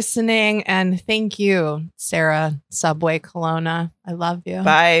for listening, and thank you, Sarah Subway Kelowna. I love you.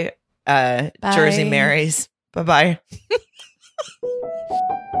 Bye, Jersey Marys. Bye-bye.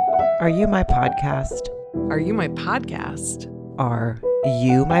 Are you my podcast? Are you my podcast? Are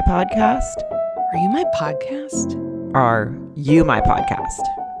you my podcast? Are you my podcast? Are you my podcast?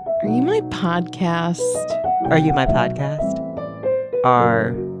 Are you my podcast? Are you my podcast?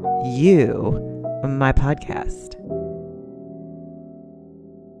 Are you my podcast?